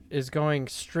is going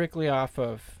strictly off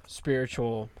of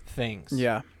spiritual things.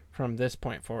 Yeah. From this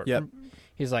point forward. Yep.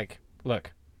 He's like,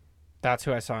 look, that's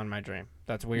who I saw in my dream.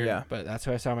 That's weird, Yeah. but that's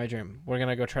who I saw in my dream. We're going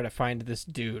to go try to find this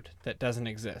dude that doesn't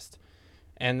exist.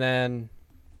 And then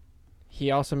he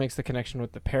also makes the connection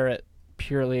with the parrot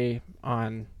purely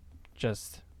on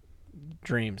just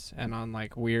dreams and on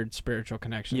like weird spiritual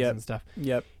connections Yep. and stuff.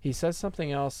 Yep. He says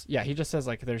something else. Yeah, he just says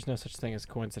like there's no such thing as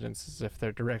coincidences if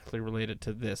they're directly related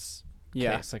to this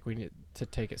Yeah. case. Like we need to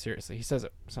take it seriously. He says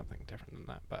it something different than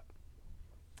that, but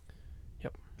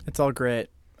It's all great.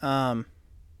 The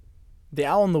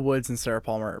owl in the woods and Sarah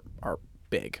Palmer are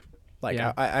big. Like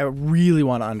Yeah. I really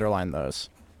want to underline those.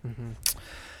 Mhm.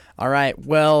 All right.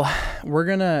 Well, we're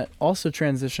gonna also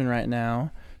transition right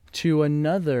now to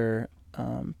another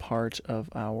part of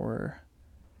our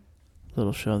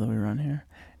little show that we run here,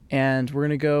 and we're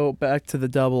gonna go back to the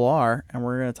Double R, and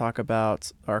we're gonna talk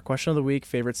about our question of the week,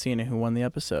 favorite scene, and who won the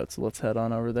episode. So let's head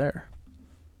on over there.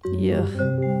 Yeah.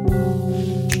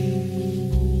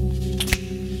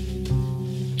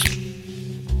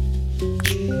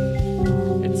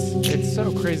 it's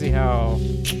so crazy how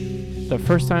the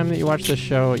first time that you watch this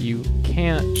show, you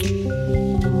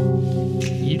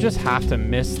just have to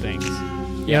miss things.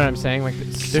 You know what I'm saying? Like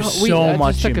There's so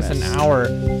much It just took you us miss. an hour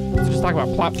to just talk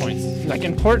about plot points, like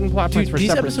important plot points Dude, for these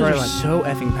separate episodes are storylines. so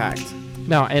effing packed.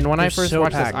 No, and when I They're first so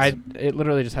watched packed. this, it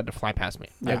literally just had to fly past me.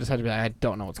 I Yeah. just had to be like, I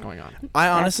don't know what's going on. I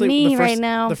honestly, me the first, right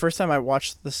now. the first time I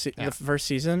watched the first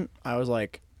season, I was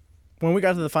like, when we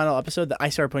got to the final episode, that I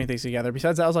started putting things together.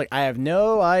 Besides that, I was like, I have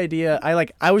no idea.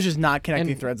 I was just not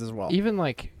connecting And threads as well. Even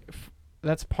like,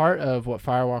 that's part of what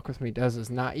Firewalk with Me does, is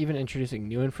not even introducing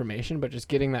new information, but just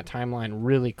getting that timeline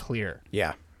really clear.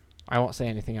 Yeah. I won't say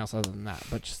anything else other than that,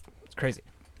 but just it's crazy.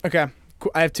 Okay.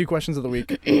 I have 2 questions of the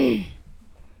week.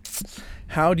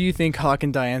 How do you think Hawk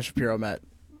and Diane Shapiro met?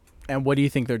 And what do you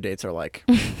think their dates are like?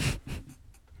 I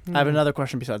have another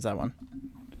question besides that one.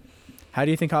 How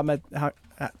do you think Hawk met?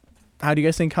 How do you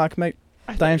guys think Hawk met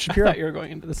Diane Shapiro? I thought you were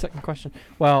going into the second question.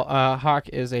 Well, Hawk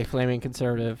is a flaming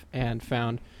conservative and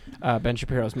found Ben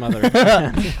Shapiro's mother.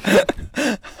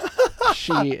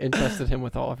 She entrusted him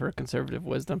with all of her conservative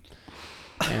wisdom.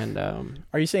 And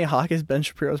Are you saying Hawk is Ben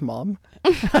Shapiro's mom?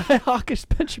 Hawk is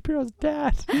Ben Shapiro's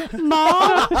dad.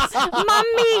 Mom,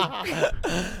 mommy.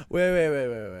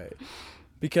 Wait.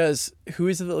 Because who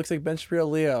is it that looks like Ben Shapiro?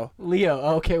 Leo. Leo.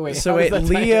 Okay, wait. So how wait, does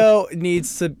that tie in? Leo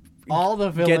needs to All the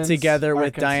get villains together are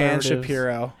with Diane conservatives,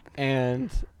 Shapiro. and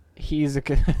he's a.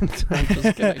 I'm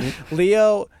just kidding.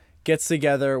 Leo gets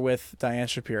together with Diane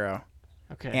Shapiro,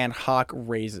 Okay. and Hawk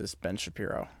raises Ben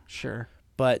Shapiro. Sure.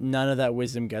 But none of that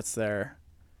wisdom gets there.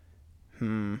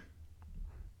 We're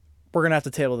gonna have to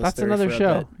table this. That's theory another for a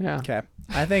show. bit. Yeah. Okay.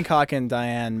 I think Hawk and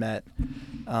Diane met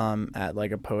at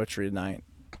like a poetry night,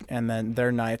 and then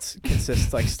their nights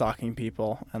consist like stalking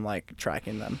people and like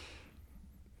tracking them.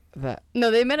 That. No,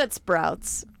 they met at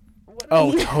Sprouts.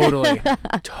 Oh, totally.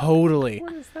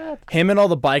 What is that? Him and all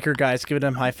the biker guys giving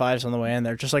him high fives on the way in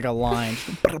there, just like a line,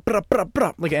 like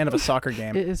the end of a soccer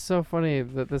game. It is so funny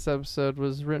that this episode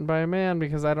was written by a man,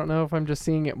 because I don't know if I'm just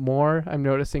seeing it more. I'm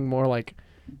noticing more like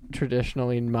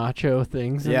traditionally macho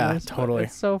things. In Yeah, this, but totally.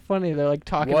 It's so funny. They're like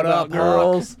talking What about up,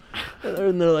 girls,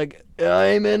 and they're like,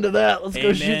 "Amen to that. Let's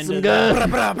go shoot Amen some to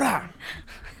guns." that.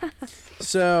 I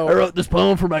So wrote this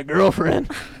poem for my girlfriend.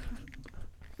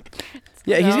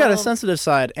 yeah, he's got a No. sensitive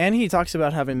side, and he talks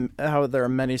about how there are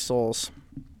many souls.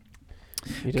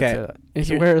 He did Okay. say that. He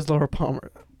said, Here- "Where is Laura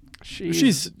Palmer?"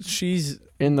 She's She's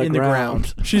in the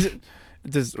ground. She's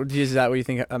is that what you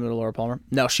think I'm Laura Palmer?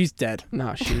 No, she's dead.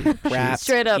 No, she. Wrapped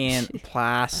Straight up. in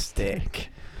plastic.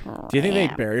 Do you think they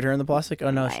buried her in the plastic? Oh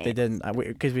no, they didn't.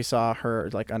 Because we saw her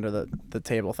like under the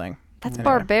table thing. That's Anyway.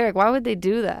 barbaric. Why would they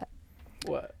do that?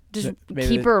 What? Just Maybe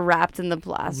keep they- her wrapped in the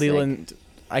plastic. Leland,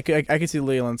 I could see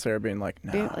Leland and Sarah being like,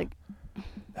 no, Being like,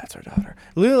 that's our daughter.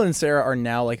 Leland and Sarah are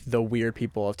now like the weird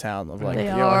people of town. Of like, They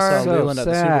yo, I are. saw So Leland at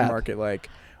the sad. supermarket. Like,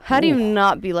 how do you ooh.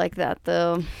 not be like that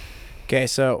though? Okay,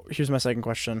 so here's my second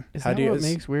question. Is How that do you? what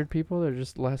makes weird people? They're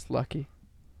just less lucky.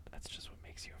 That's just what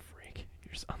makes you a freak.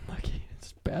 You're just unlucky.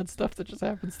 It's bad stuff that just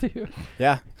happens to you.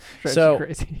 Yeah. Drives So- you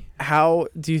crazy. How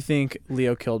do you think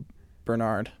Leo killed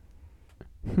Bernard?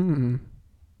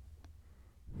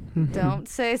 Don't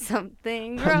say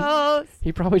something gross.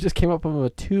 He probably just came up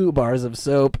with 2 bars of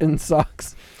soap and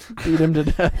socks. Beat him to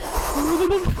death.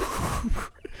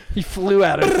 He flew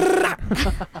at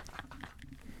him.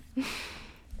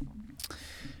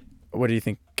 What do you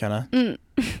think, Kenna?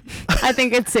 I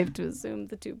think it's safe to assume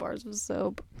the 2 bars of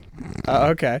soap.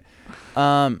 Okay.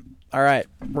 All right.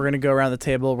 We're gonna go around the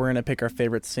table. We're gonna pick our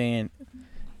favorite scene.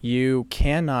 You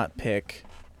cannot pick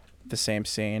the same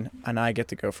scene, and I get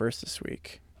to go first this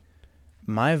week.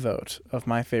 My vote of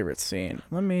my favorite scene.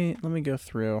 Let me go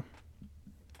through.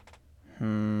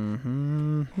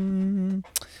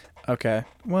 Okay.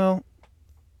 Well.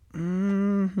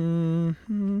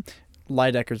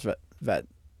 Lydecker's vet.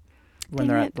 When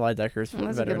they're Dang at Lydecker's That's a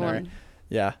good veterinary. one.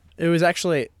 Yeah, it was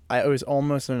actually it was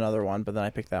almost another one, but then I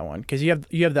picked that one because you have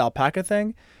the alpaca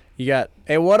thing. You got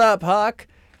hey, what up, Hawk?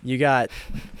 You got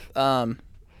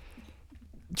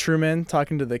Truman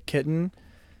talking to the kitten.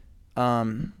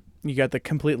 You got the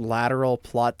complete lateral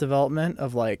plot development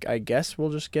of like I guess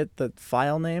we'll just get the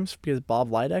file names because Bob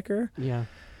Lydecker. Yeah.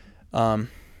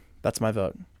 That's my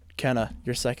vote. Kenna,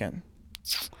 you're second.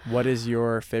 What is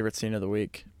your favorite scene of the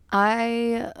week?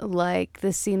 I like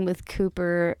the scene with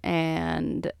Cooper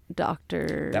and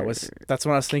Dr. That's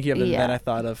what I was thinking of, and then Yeah. I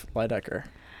thought of Lydecker.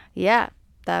 Yeah,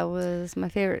 that was my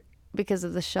favorite because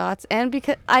of the shots and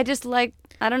because I just like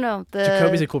I don't know the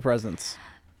Jacoby's a cool presence.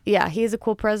 Yeah, he's a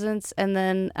cool presence, and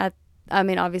then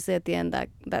obviously at the end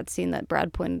that scene that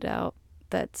Brad pointed out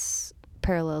that's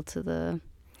parallel to the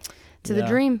Yeah.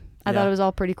 dream. I Yeah. thought it was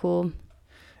all pretty cool.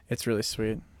 It's really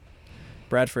sweet.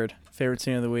 Bradford, favorite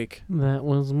scene of the week. That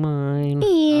was mine.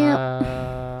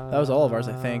 That was all of ours,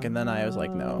 I think, and then I was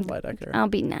like, no, Lydecker. I'll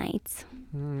be nice.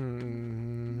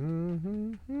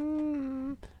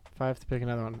 If if I have to pick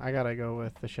another one, I gotta go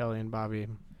with the Shelley and Bobby.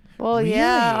 Well, Really?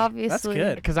 yeah, That's obviously.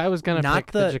 good. Because I was gonna Not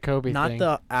pick the Jacoby Not thing.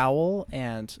 the owl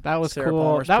and That was Sarah cool.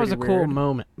 Palmer's That was a pretty cool weird.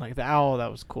 moment. Like the owl,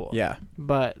 that was cool. Yeah.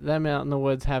 But them out in the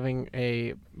woods having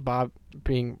a Bob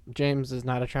being James is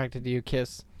not attracted to you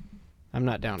kiss. I'm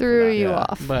not down Threw for that. you Yeah.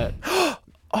 off. But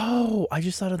Oh, I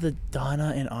just thought of the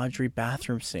Donna and Audrey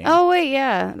bathroom scene. Oh wait,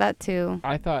 yeah, that too.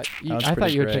 I thought you, was I thought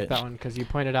pretty you would great. pick that one because you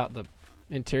pointed out the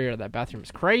interior of that bathroom is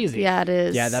crazy. Yeah, it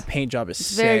is. Yeah, that paint job is It's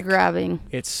sick. very grabbing.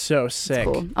 It's so sick.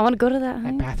 Cool. I want to go to that.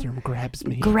 That bathroom grabs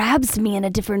me. Grabs me in a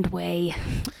different way.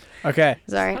 Okay.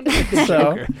 Sorry.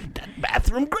 So That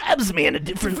bathroom grabs me in a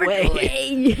different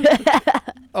way.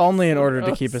 only in order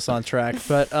to keep us on track.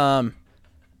 But all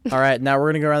right, now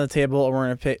we're gonna go around the table and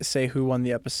we're gonna say who won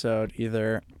the episode,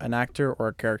 either an actor or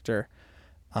a character.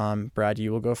 Brad,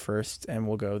 you will go first, and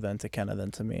we'll go then to Kenna,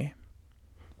 then to me.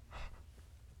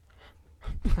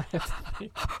 I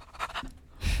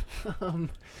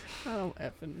don't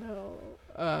effing know.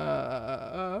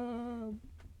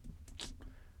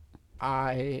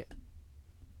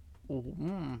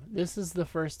 This is the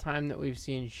first time that we've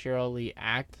seen Cheryl Lee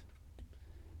act,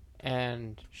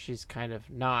 and she's kind of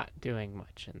not doing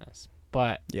much in this,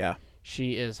 but Yeah.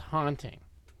 she is haunting.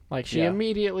 Like she Yeah.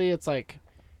 immediately, it's like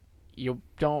you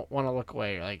don't want to look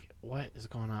away. You're like, what is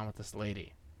going on with this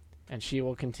lady? And she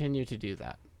will continue to do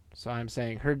that. So I'm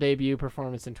saying her debut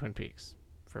performance in Twin Peaks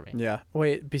for me. Yeah.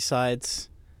 Wait, besides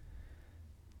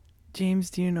James,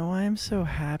 do you know why I'm so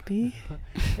happy?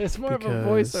 It's more of a Because-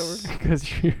 voiceover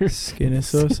because you're Skin is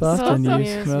so soft So and you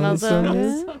soft. smell Smells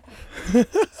so so good.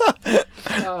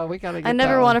 Oh, we gotta get I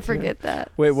never want want to forget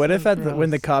that. Wait, what So if when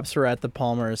the gross. cops were at the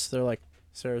Palmers, they're like,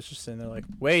 Sarah's just sitting there like,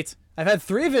 wait, I've had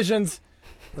 3 visions.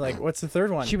 They're like, what's the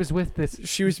third one? She was with this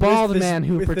She was bald with this- man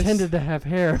who with this- pretended to have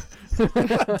hair.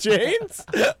 James?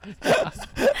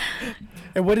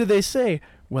 And what did they say?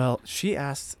 Well, she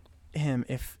asked him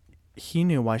if he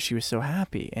knew why she was so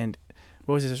happy. And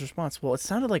what was his response? Well, it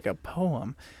sounded like a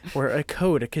poem or a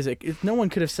code because no one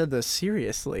could have said this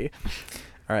seriously.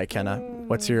 All right, Kenna,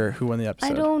 what's your who won the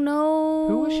episode? I don't know.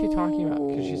 Who was she talking about?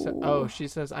 Because she said, "Oh, she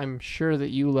says I'm sure that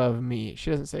you love me." She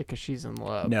doesn't say because she's in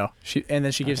love. No, and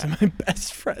then she gives him my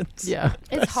best friends. Yeah.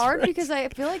 It's hard friends. because I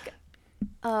feel like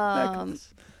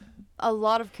a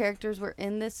lot of characters were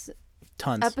in this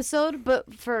Tons. episode,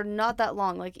 but for not that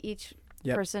long. Like each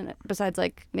Yep. person, besides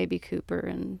like maybe Cooper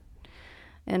and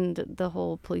the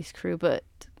whole police crew, but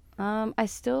I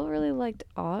still really liked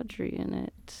Audrey in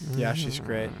it. Yeah, she's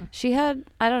great. She had,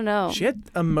 I don't know. She had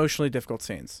emotionally difficult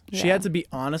scenes. She Yeah. had to be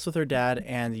honest with her dad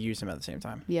and use him at the same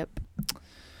time. Yep.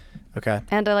 Okay.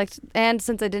 And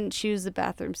since I didn't choose the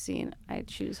bathroom scene, I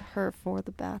choose her for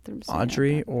the bathroom scene. I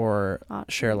Audrey think. or Audrey.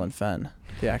 Sherilyn Fenn,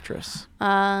 the actress.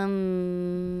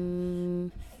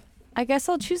 I guess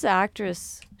I'll choose the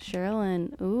actress,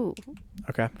 Sherilyn. Ooh.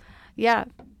 Okay. Yeah.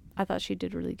 I thought she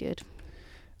did really good.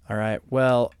 All right.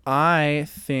 Well, I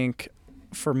think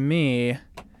for me,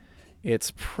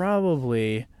 it's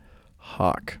probably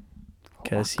Hawk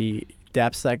because he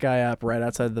daps that guy up right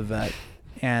outside the vet,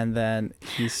 and then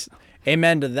he's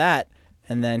amen to that,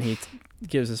 and then he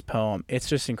gives his poem. It's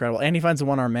just incredible, and he finds a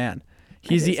one-armed man.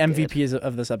 He's the is good. MVP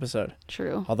of this episode,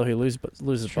 True. although he loses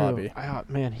True. Bobby. Oh,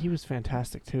 man, he was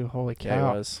fantastic too. Holy cow!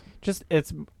 Yeah, he was. Just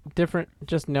it's different.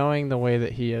 Just knowing the way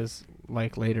that he is,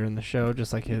 like later in the show,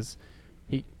 just like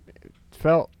he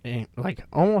felt like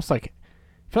almost like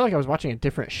felt like I was watching a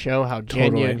different show. How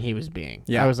genuine Totally. he was being.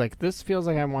 Yeah. I was like, this feels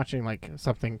like I'm watching like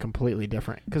something completely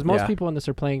different. Because most Yeah. people in this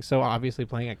are playing so obviously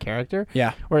playing a character.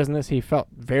 Yeah. Whereas in this, he felt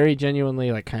very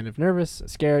genuinely like kind of nervous,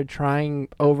 scared,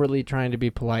 overly trying to be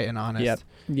polite and honest.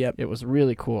 Yep. It was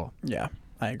really cool. Yeah,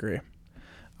 I agree.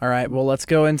 All right, well, let's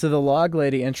go into the Log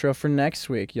Lady intro for next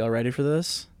week. Y'all ready for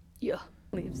this? Yeah.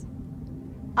 Leaves.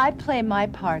 I play my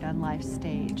part on life's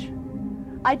stage.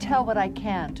 I tell what I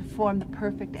can to form the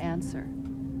perfect answer.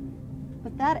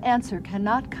 But that answer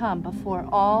cannot come before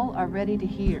all are ready to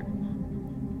hear.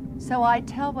 So I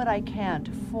tell what I can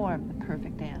to form the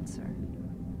perfect answer.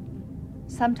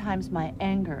 Sometimes my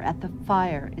anger at the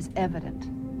fire is evident.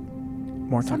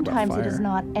 More talk about Sometimes fire. it is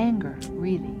not anger,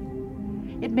 really.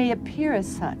 It may appear as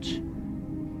such,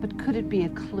 but could it be a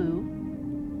clue?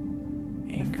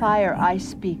 Anger. The fire I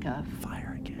speak of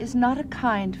Fire again. is not a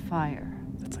kind fire.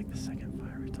 That's like the second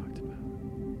fire we talked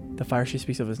about. The fire she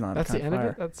speaks of is not That's a the kind end fire.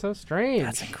 of it. That's so strange.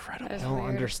 That's incredible. That's I don't weird.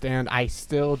 understand. I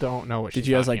still don't know what. Did she's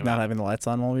you guys talking like not about. having the lights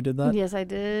on while we did that? Yes, I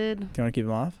did. Do you want to keep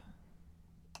them off?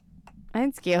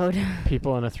 I'm scared.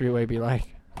 People in a three-way be like,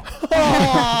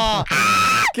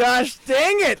 Gosh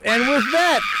dang it! And with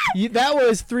that, that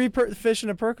was 3 fish in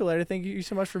a percolator. Thank you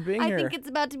so much for being I here. think it's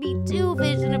about to be 2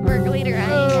 fish in a percolator.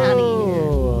 Honey.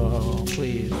 oh.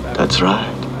 That's right.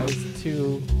 I was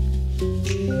too.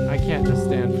 I can't just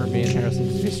stand for me and Harrison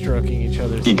to be stroking each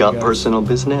other's You got egos. personal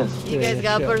business. You guys Yeah,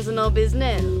 got sure. personal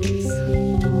business.